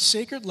 a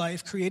sacred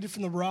life created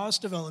from the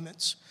rawest of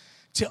elements.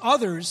 To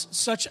others,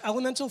 such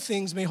elemental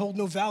things may hold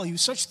no value.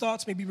 Such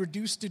thoughts may be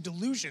reduced to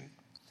delusion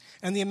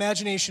and the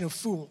imagination of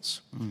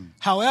fools.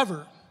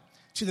 However,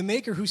 to the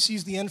Maker who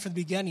sees the end from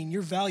the beginning,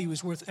 your value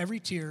is worth every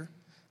tear,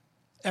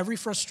 every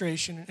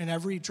frustration, and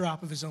every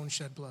drop of his own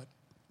shed blood.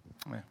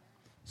 Yeah.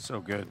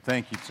 So good.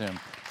 Thank you, Tim.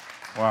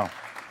 Wow.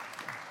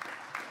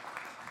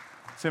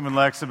 Tim and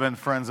Lex have been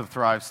friends of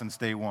Thrive since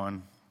day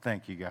one.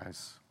 Thank you,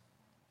 guys.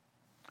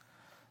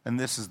 And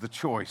this is the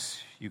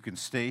choice. You can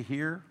stay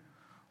here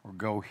or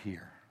go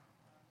here.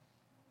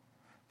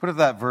 Put up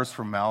that verse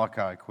from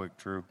Malachi quick,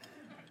 Drew.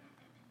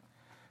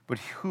 But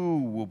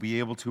who will be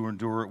able to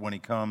endure it when he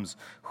comes?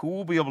 Who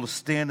will be able to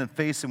stand and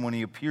face him when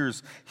he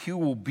appears? He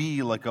will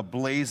be like a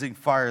blazing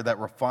fire that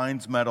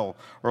refines metal,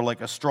 or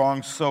like a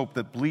strong soap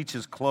that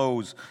bleaches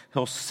clothes.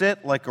 He'll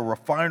sit like a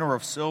refiner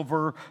of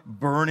silver,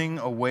 burning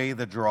away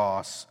the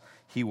dross.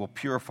 He will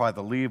purify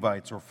the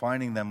Levites,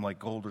 refining them like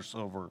gold or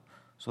silver,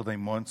 so they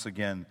once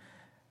again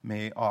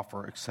may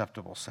offer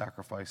acceptable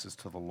sacrifices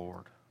to the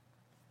Lord.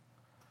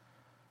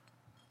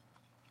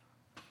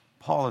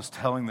 Paul is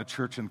telling the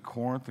church in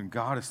Corinth, and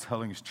God is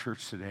telling his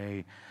church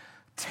today,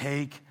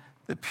 take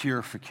the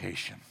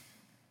purification.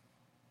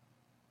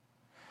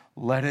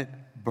 Let it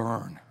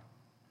burn.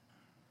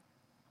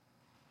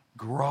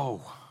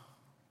 Grow.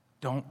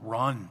 Don't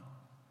run.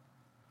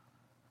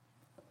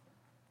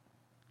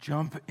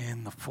 Jump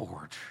in the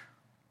forge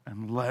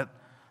and let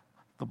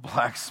the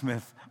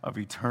blacksmith of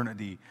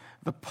eternity,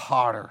 the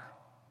potter,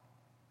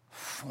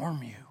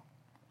 form you.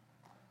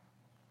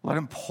 Let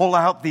him pull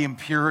out the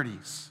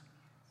impurities.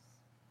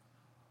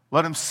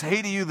 Let him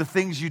say to you the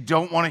things you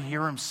don't want to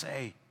hear him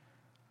say.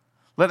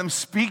 Let him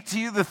speak to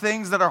you the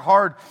things that are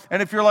hard.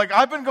 And if you're like,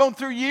 I've been going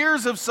through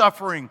years of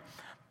suffering,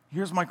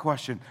 here's my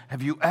question.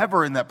 Have you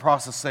ever in that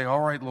process say, all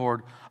right,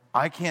 Lord,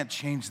 I can't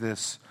change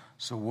this,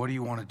 so what do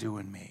you want to do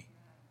in me?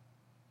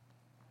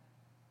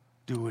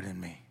 Do it in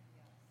me.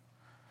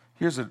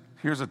 Here's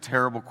a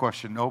terrible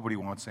question nobody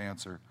wants to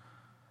answer.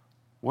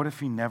 What if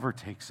he never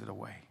takes it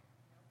away?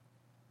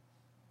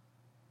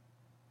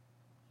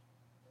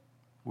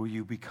 Will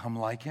you become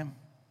like him?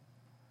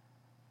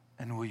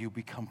 And will you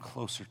become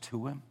closer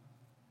to him?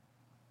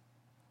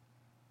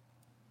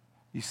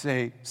 You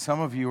say,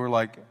 some of you are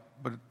like,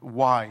 but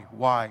why?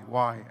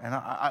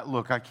 And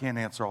look, I can't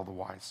answer all the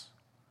whys.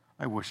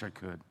 I wish I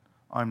could.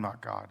 I'm not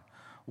God.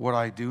 What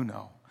I do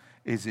know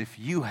is if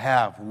you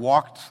have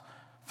walked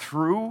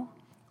through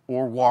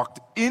or walked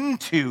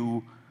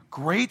into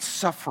great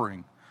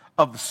suffering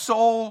of the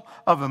soul,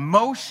 of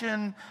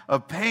emotion,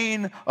 of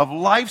pain, of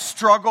life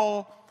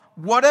struggle,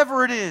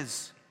 whatever it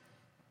is,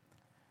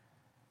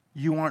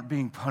 you aren't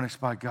being punished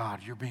by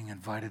God. You're being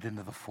invited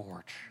into the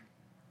forge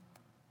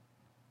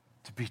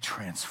to be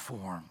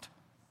transformed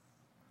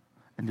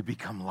and to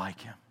become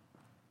like him.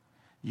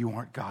 You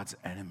aren't God's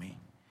enemy.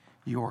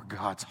 You are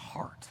God's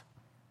heart.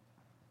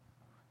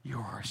 You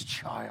are his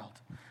child,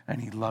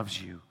 and he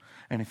loves you.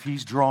 And if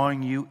he's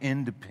drawing you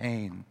into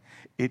pain,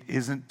 it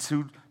isn't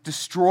to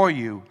destroy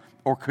you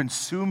or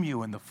consume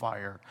you in the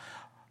fire,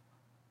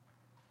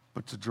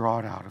 but to draw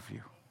it out of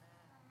you.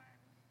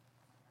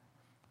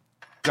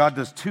 God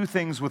does two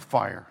things with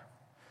fire.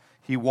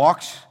 He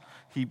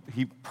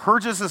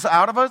purges us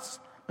out of us,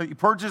 he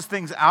purges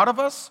things out of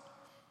us,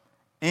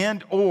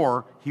 and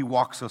or he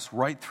walks us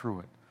right through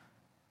it.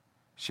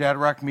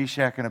 Shadrach,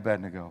 Meshach, and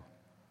Abednego.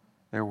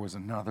 There was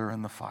another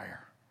in the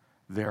fire.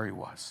 There he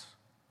was.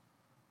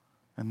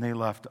 And they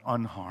left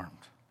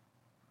unharmed.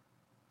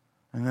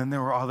 And then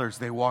there were others,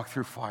 they walked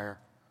through fire.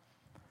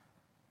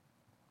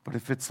 But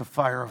if it's the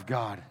fire of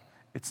God,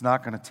 it's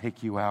not going to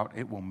take you out,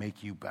 it will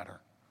make you better.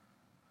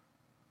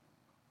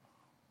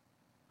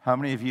 How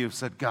many of you have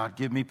said, God,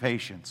 give me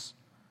patience?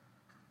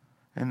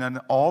 And then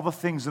all the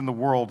things in the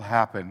world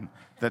happen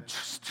that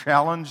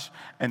challenge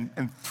and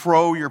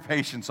throw your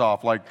patience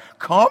off. Like,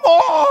 come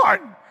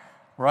on!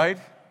 Right?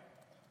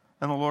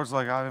 And the Lord's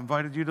like, I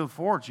invited you to the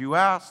forge. You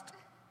asked.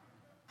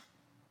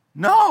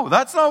 No,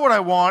 that's not what I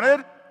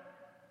wanted.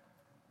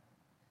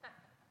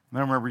 And I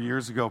remember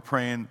years ago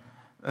praying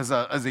as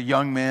a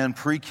young man,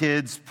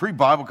 pre-kids,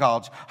 pre-Bible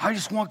college, I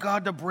just want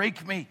God to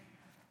break me.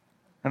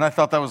 And I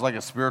thought that was like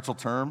a spiritual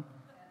term.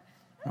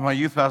 And my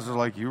youth pastor was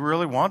like, you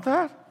really want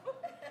that?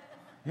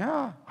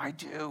 Yeah, I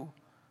do.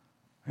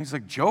 And he's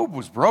like, Job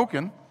was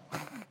broken.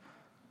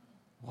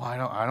 Well,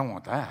 I don't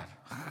want that.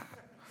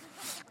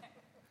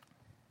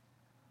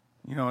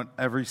 You know,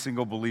 every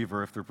single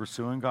believer, if they're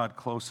pursuing God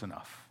close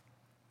enough,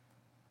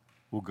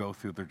 will go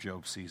through their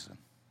Job season,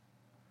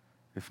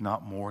 if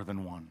not more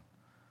than one.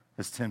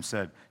 As Tim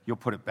said, you'll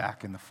put it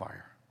back in the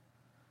fire.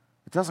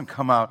 It doesn't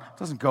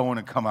go in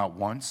and come out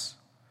once.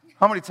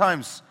 How many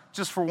times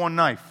just for one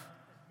knife?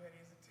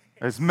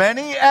 As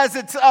many as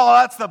it takes. Oh,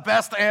 that's the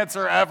best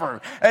answer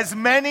ever. As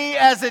many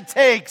as it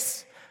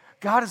takes.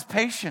 God is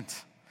patient.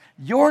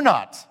 You're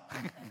not.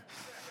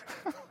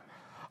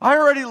 I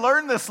already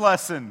learned this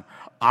lesson.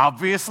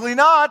 Obviously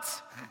not.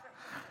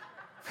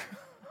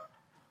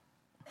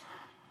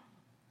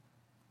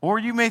 Or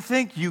you may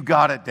think you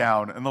got it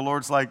down, and the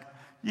Lord's like,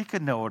 you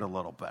could know it a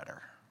little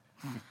better.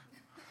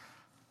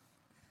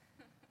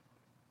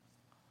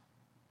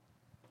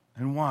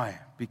 And why?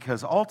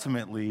 Because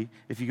ultimately,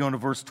 if you go into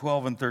verse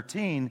 12 and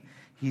 13,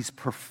 he's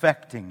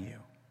perfecting you.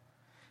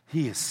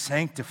 He is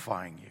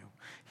sanctifying you.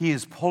 He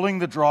is pulling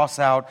the dross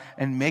out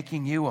and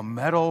making you a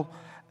metal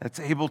that's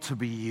able to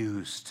be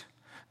used,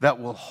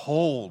 that will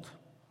hold.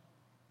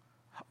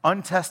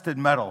 Untested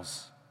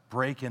metals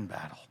break in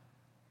battle.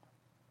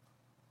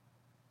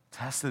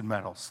 Tested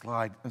metal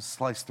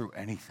slice through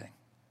anything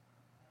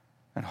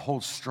and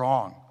hold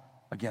strong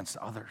against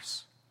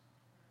others.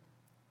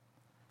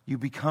 You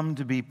become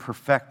to be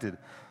perfected.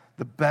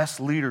 The best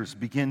leaders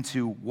begin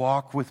to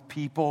walk with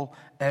people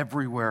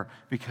everywhere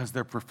because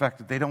they're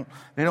perfected. They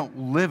don't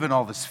live in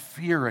all this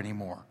fear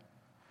anymore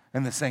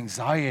and this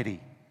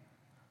anxiety.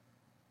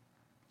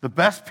 The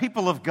best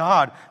people of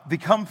God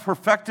become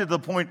perfected to the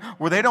point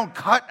where they don't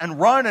cut and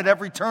run at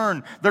every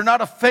turn. They're not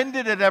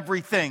offended at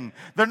everything.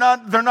 They're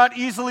not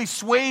easily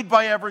swayed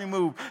by every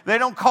move. They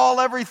don't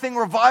call everything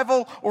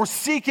revival or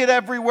seek it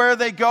everywhere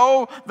they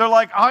go. They're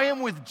like, I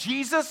am with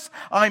Jesus.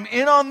 I'm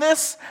in on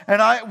this,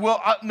 and I will.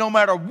 No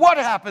matter what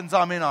happens,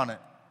 I'm in on it.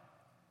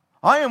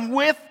 I am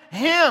with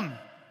Him.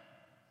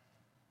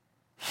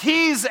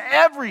 He's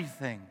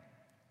everything.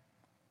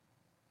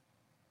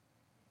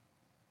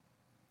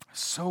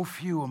 So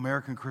few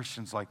American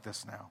Christians like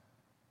this now.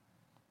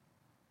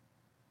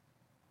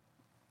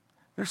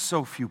 There's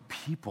so few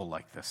people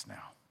like this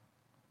now.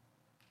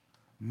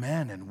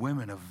 Men and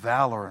women of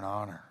valor and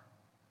honor.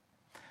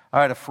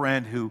 I had a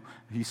friend who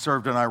he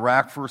served in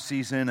Iraq for a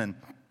season,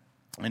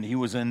 and he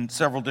was in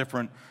several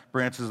different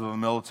branches of the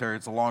military.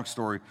 It's a long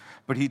story.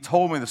 But he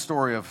told me the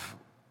story of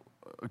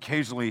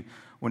occasionally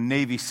when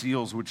Navy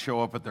SEALs would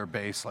show up at their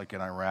base, like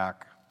in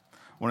Iraq.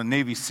 When a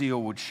Navy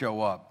SEAL would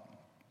show up,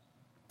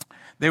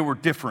 they were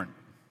different.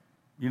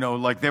 You know,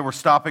 like they were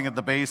stopping at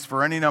the base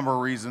for any number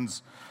of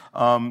reasons.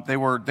 They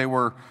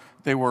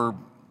were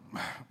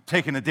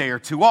taking a day or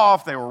two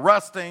off. They were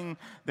resting.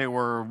 They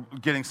were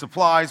getting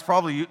supplies.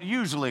 Probably,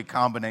 usually a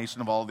combination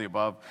of all of the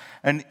above.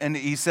 And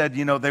he said,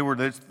 you know,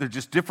 they're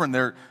just different.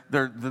 Their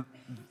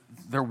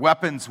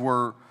weapons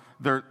were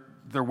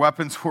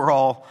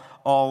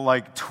all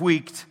like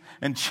tweaked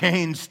and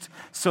changed,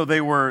 so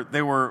they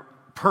were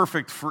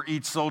perfect for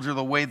each soldier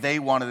the way they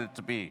wanted it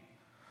to be.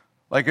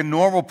 Like a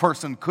normal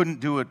person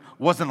couldn't do it,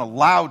 wasn't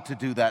allowed to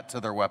do that to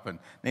their weapon.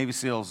 Navy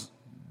SEALs,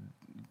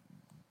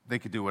 they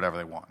could do whatever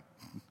they want.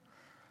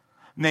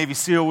 Navy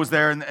SEAL was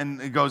there,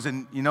 and it goes,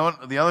 and you know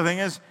what? The other thing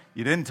is,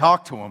 you didn't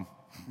talk to them.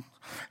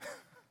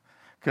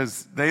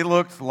 Because they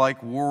looked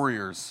like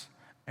warriors,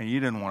 and you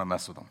didn't want to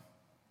mess with them.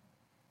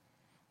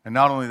 And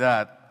not only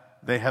that,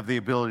 they have the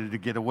ability to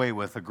get away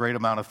with a great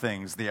amount of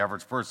things the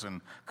average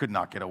person could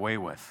not get away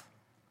with.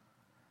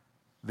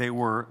 They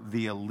were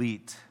the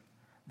elite.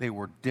 They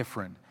were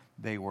different.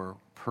 They were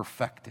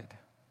perfected.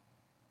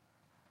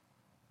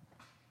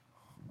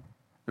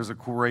 There's a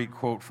great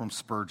quote from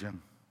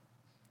Spurgeon.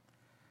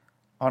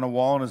 On a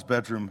wall in his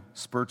bedroom,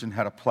 Spurgeon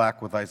had a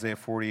plaque with Isaiah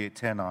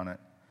 48:10 on it.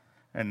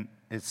 And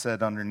it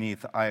said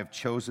underneath, I have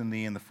chosen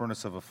thee in the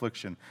furnace of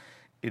affliction.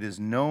 It is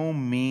no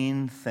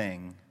mean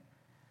thing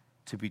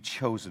to be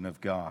chosen of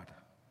God.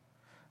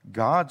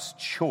 God's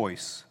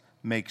choice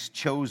makes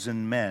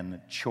chosen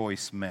men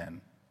choice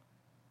men.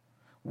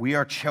 We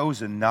are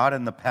chosen not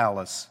in the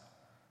palace,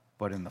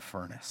 but in the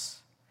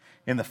furnace.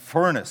 In the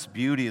furnace,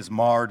 beauty is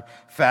marred,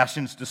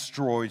 fashion's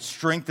destroyed,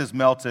 strength is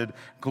melted,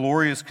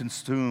 glory is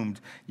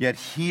consumed. Yet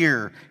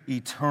here,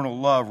 eternal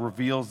love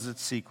reveals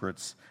its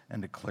secrets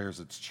and declares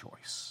its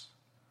choice.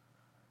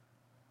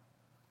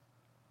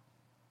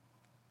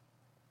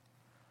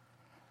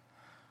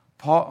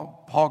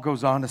 Paul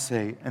goes on to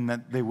say, and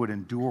that they would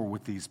endure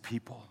with these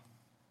people.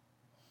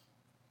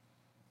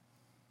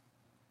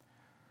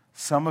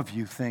 Some of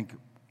you think,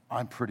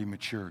 I'm pretty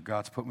mature.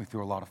 God's put me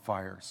through a lot of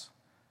fires.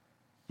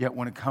 Yet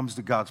when it comes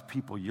to God's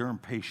people, you're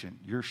impatient,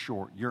 you're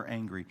short, you're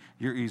angry,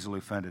 you're easily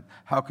offended.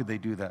 How could they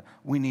do that?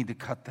 We need to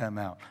cut them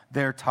out.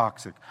 They're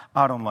toxic.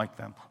 I don't like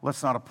them.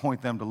 Let's not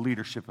appoint them to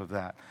leadership of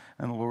that.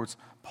 And the Lord's,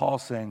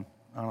 Paul's saying,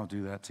 I don't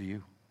do that to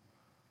you.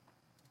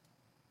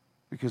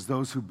 Because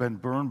those who've been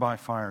burned by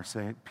fire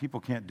say, people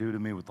can't do to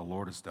me what the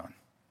Lord has done.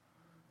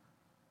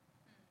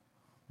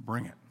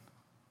 Bring it.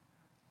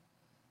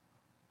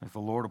 If the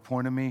Lord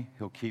appointed me,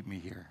 He'll keep me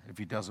here. If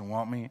He doesn't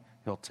want me,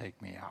 He'll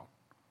take me out.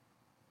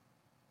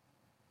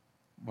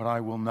 But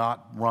I will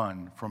not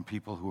run from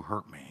people who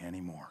hurt me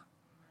anymore.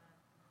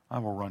 I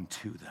will run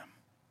to them.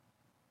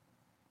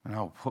 And I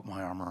will put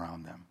my arm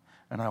around them.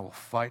 And I will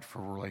fight for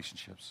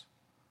relationships.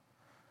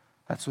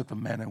 That's what the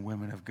men and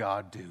women of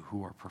God do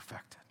who are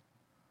perfected.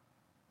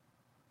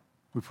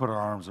 We put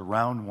our arms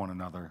around one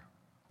another.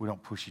 We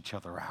don't push each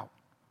other out.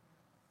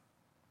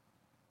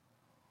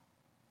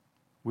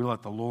 We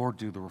let the Lord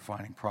do the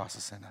refining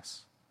process in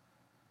us.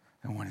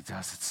 And when it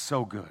does, it's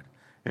so good.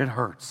 It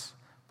hurts,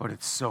 but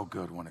it's so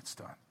good when it's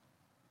done.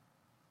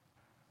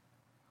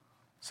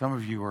 Some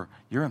of you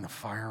you're in the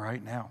fire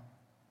right now.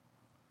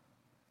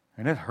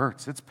 And it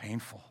hurts. It's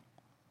painful.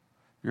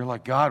 You're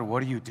like, God,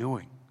 what are you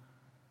doing?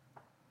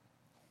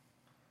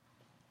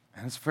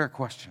 And it's a fair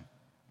question.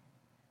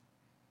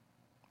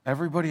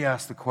 Everybody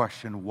asks the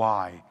question,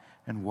 why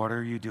and what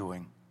are you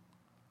doing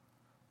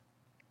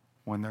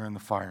when they're in the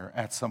fire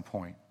at some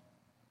point?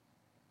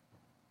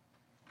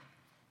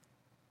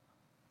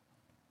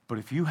 But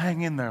if you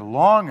hang in there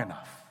long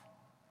enough,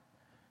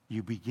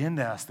 you begin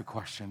to ask the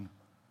question,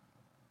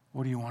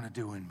 what do you want to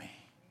do in me?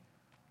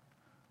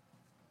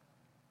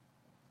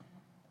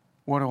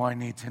 What do I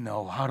need to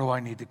know? How do I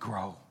need to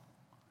grow?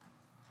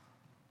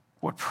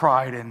 What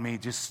pride in me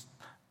just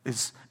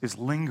is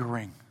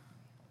lingering?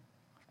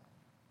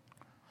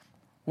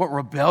 What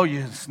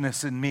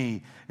rebelliousness in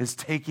me is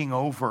taking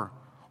over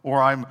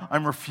or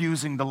I'm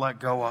refusing to let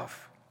go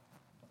of?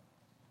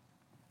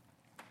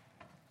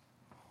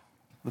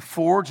 The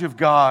forge of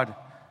God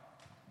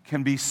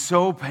can be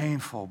so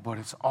painful, but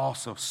it's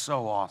also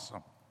so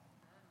awesome.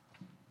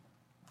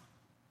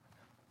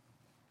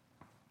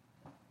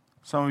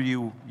 Some of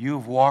you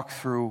have walked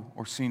through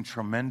or seen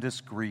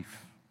tremendous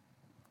grief.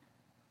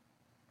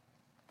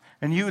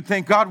 And you would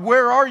think, God,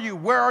 where are you?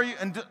 Where are you?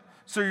 And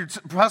so,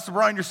 Pastor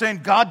Brian, you're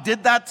saying God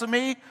did that to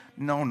me?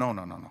 No.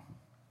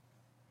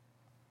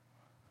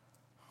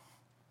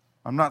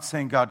 I'm not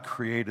saying God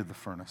created the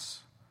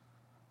furnace.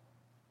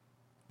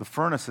 The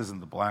furnace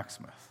isn't the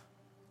blacksmith.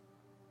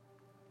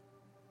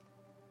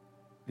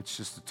 It's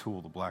just a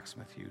tool the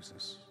blacksmith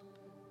uses.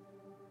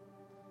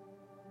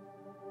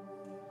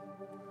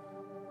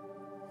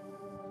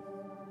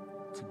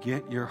 To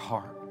get your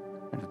heart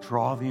and to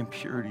draw the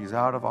impurities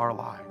out of our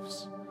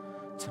lives,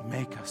 to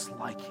make us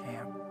like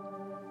Him.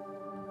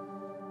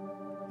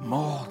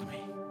 Mold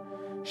me,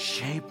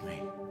 shape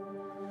me,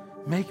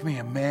 make me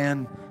a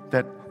man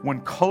that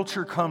when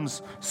culture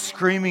comes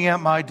screaming at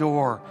my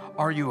door,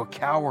 are you a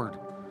coward?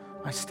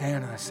 I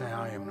stand and I say,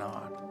 I am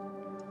not,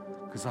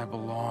 because I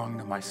belong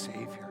to my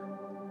Savior.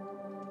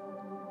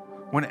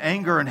 When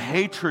anger and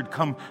hatred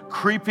come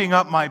creeping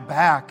up my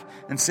back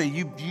and say,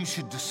 you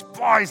should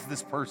despise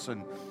this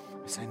person,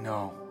 I say,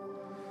 no,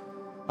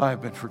 I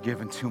have been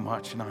forgiven too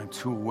much and I'm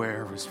too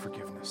aware of His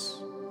forgiveness.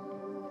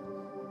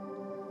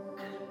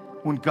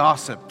 When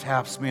gossip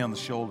taps me on the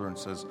shoulder and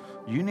says,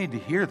 you need to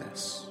hear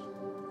this.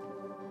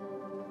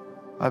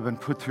 I've been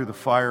put through the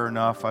fire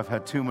enough. I've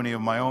had too many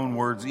of my own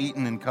words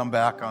eaten and come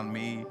back on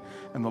me.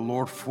 And the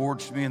Lord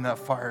forged me in that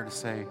fire to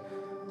say,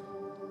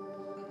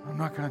 I'm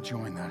not going to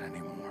join that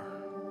anymore.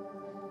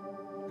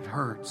 It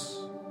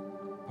hurts,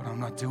 but I'm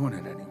not doing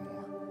it anymore.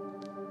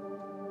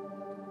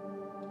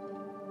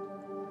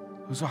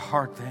 Those are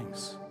hard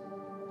things.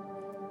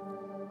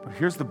 But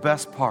here's the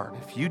best part.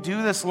 If you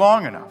do this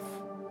long enough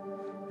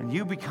and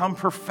you become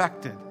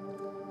perfected,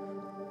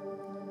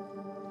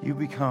 you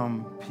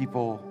become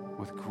people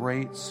with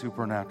great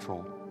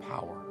supernatural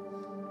power.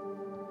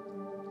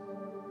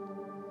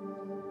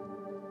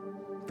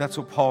 That's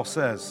what Paul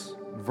says.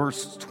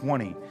 Verse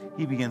 20,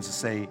 he begins to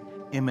say,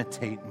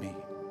 imitate me.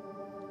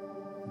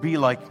 Be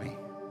like me.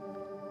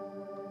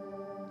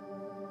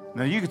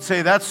 Now you could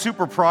say that's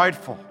super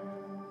prideful.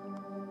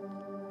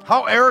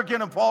 How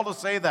arrogant of Paul to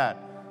say that.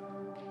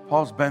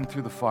 Paul's been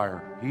through the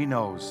fire. He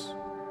knows.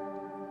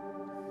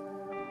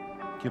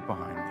 Get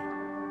behind me.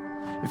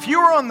 If you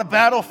were on the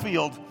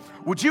battlefield,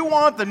 would you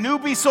want the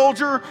newbie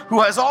soldier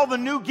who has all the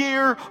new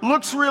gear,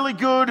 looks really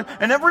good,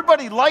 and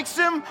everybody likes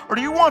him? Or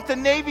do you want the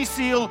Navy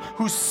SEAL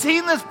who's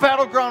seen this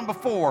battleground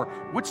before?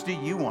 Which do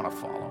you want to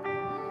follow?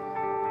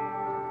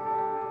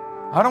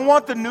 I don't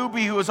want the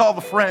newbie who has all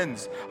the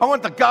friends. I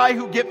want the guy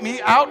who get me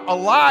out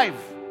alive.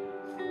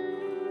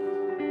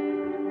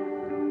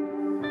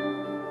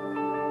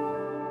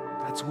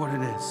 That's what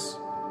it is.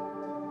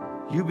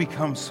 You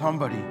become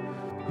somebody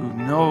who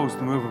knows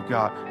the move of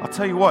God. I'll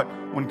tell you what,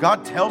 when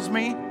God tells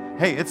me,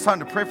 hey, it's time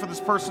to pray for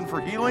this person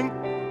for healing,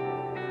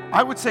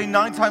 I would say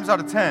 9 times out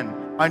of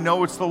 10, I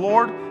know it's the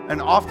Lord,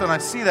 and often I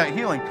see that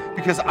healing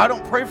because I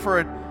don't pray for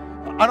it.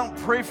 I don't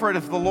pray for it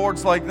if the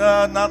Lord's like,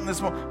 not in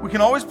this moment. We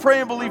can always pray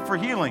and believe for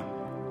healing.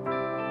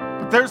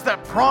 But there's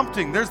that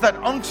prompting, there's that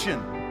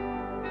unction.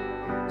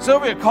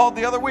 Sylvia called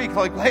the other week,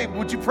 like, hey,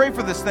 would you pray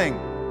for this thing?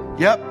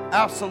 Yep,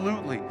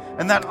 absolutely.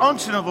 And that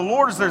unction of the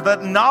Lord is there,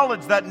 that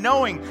knowledge, that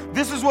knowing,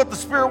 this is what the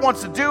Spirit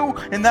wants to do.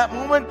 In that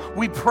moment,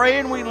 we pray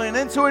and we lean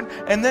into it,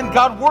 and then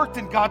God worked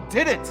and God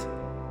did it.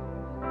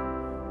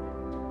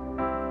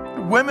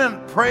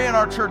 Women pray in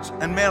our church,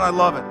 and man, I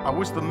love it. I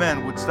wish the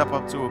men would step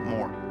up to it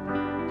more.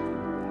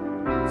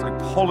 It's like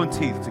pulling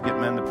teeth to get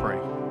men to pray.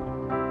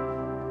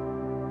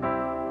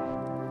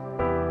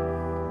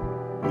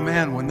 Well,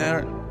 man, when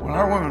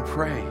our women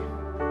pray,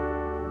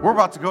 we're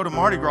about to go to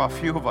Mardi Gras, a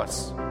few of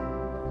us.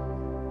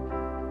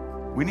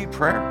 We need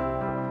prayer.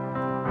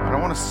 I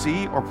don't want to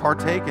see or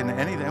partake in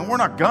anything. And we're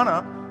not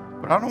gonna,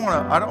 but I don't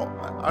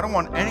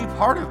want any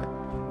part of it.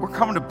 We're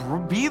coming to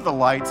be the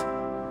light,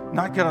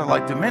 not get our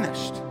light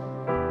diminished.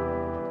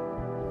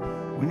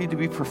 We need to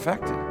be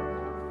perfected.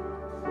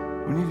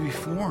 We need to be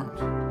formed.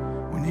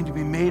 We need to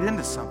be made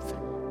into something.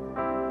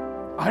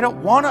 I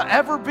don't want to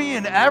ever be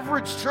an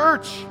average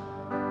church.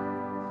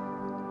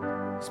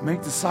 Let's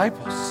make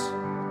disciples.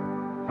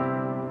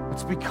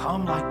 Let's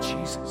become like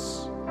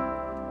Jesus.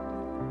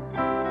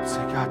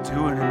 Say, God,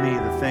 do in me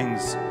the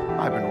things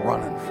I've been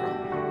running from.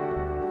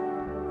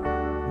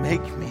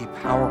 Make me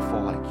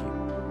powerful like you.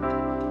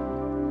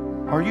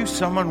 Are you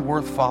someone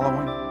worth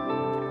following?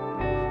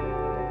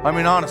 I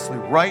mean, honestly,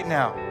 right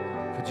now,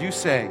 could you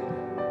say,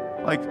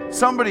 like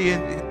somebody,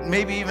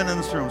 maybe even in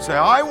this room, say,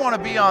 I want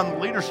to be on the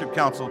leadership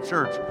council of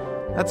church.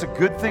 That's a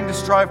good thing to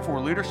strive for.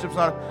 Leadership's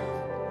not,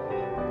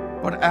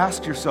 but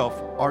ask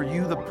yourself, are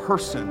you the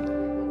person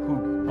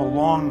who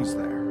belongs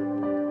there?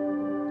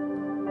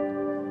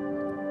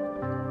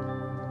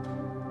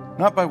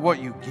 Not by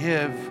what you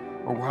give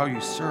or how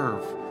you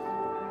serve,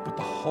 but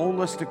the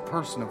holistic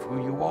person of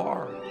who you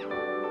are.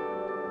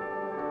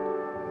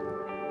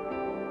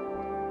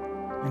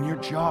 In your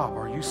job,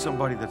 are you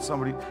somebody that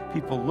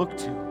people look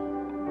to?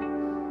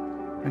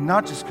 And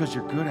not just because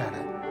you're good at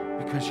it,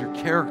 because your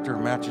character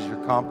matches your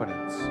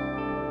competence.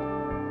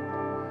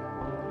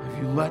 Have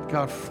you let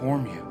God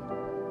form you?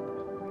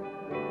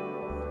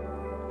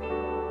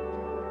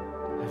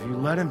 Have you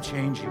let Him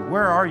change you?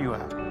 Where are you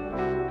at?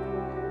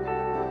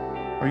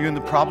 Are you in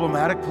the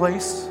problematic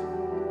place?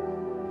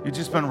 You've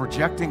just been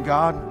rejecting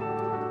God?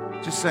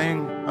 Just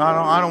saying,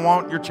 I don't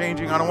want your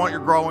changing. I don't want your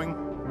growing.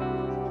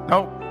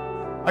 Nope.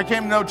 I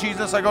came to know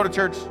Jesus. I go to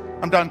church.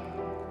 I'm done.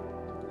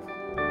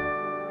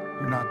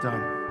 You're not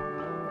done.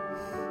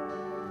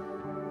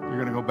 You're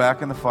going to go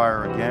back in the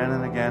fire again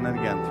and again and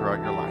again throughout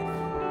your life.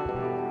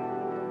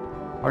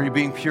 Are you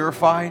being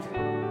purified?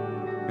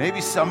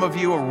 Maybe some of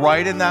you are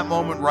right in that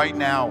moment right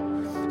now.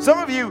 Some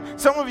of you,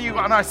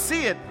 and I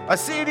see it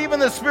even in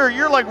the Spirit.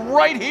 You're like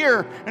right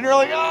here, and you're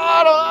like,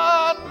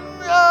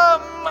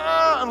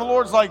 and the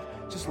Lord's like,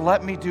 just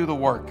let me do the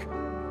work.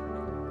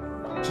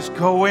 Just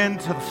go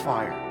into the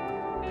fire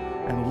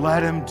and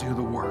let Him do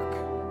the work.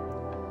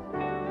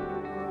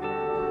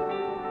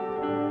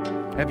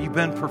 Have you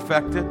been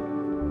perfected?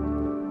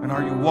 And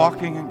are you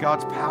walking in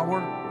God's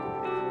power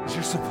as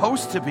you're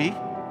supposed to be?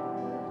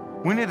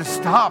 We need to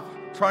stop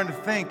trying to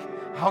think,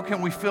 how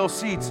can we fill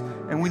seats?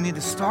 And we need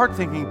to start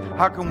thinking,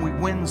 how can we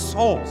win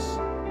souls?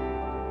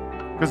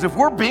 Because if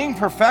we're being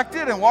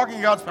perfected and walking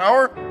in God's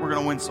power, we're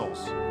going to win souls.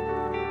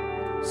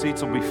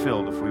 Seats will be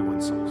filled if we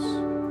win souls.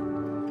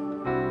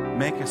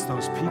 Make us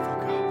those people,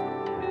 God.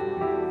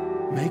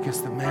 Make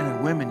us the men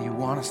and women you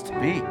want us to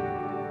be.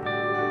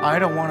 I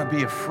don't want to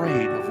be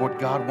afraid of what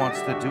God wants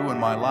to do in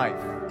my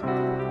life.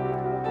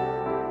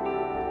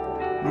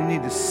 We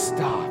need to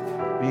stop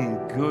being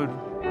good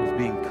with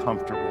being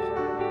comfortable.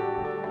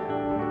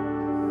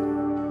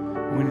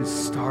 We need to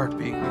start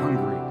being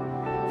hungry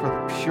for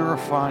the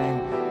purifying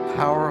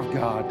power of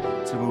God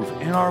to move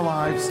in our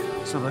lives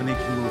so that He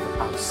can move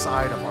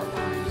outside of our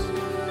lives.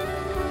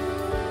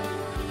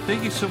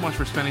 Thank you so much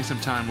for spending some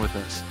time with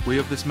us. We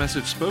hope this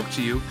message spoke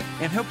to you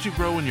and helped you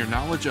grow in your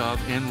knowledge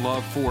of and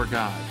love for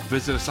God.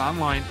 Visit us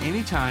online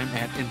anytime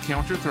at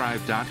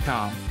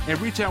EncounterThrive.com and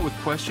reach out with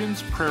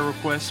questions, prayer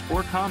requests,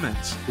 or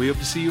comments. We hope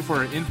to see you for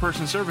our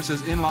in-person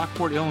services in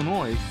Lockport,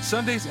 Illinois,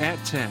 Sundays at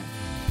 10.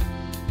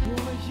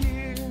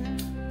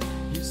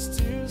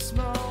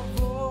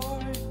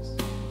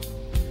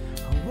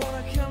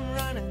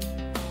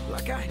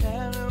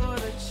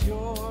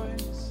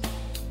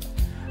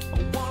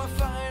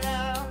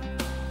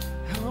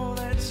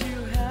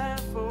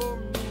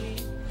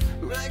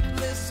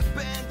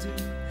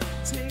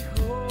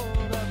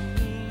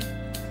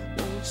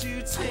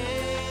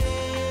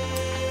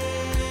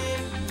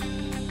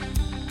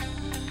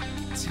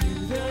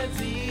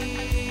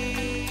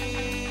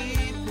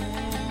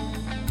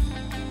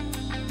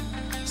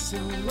 So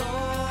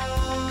long.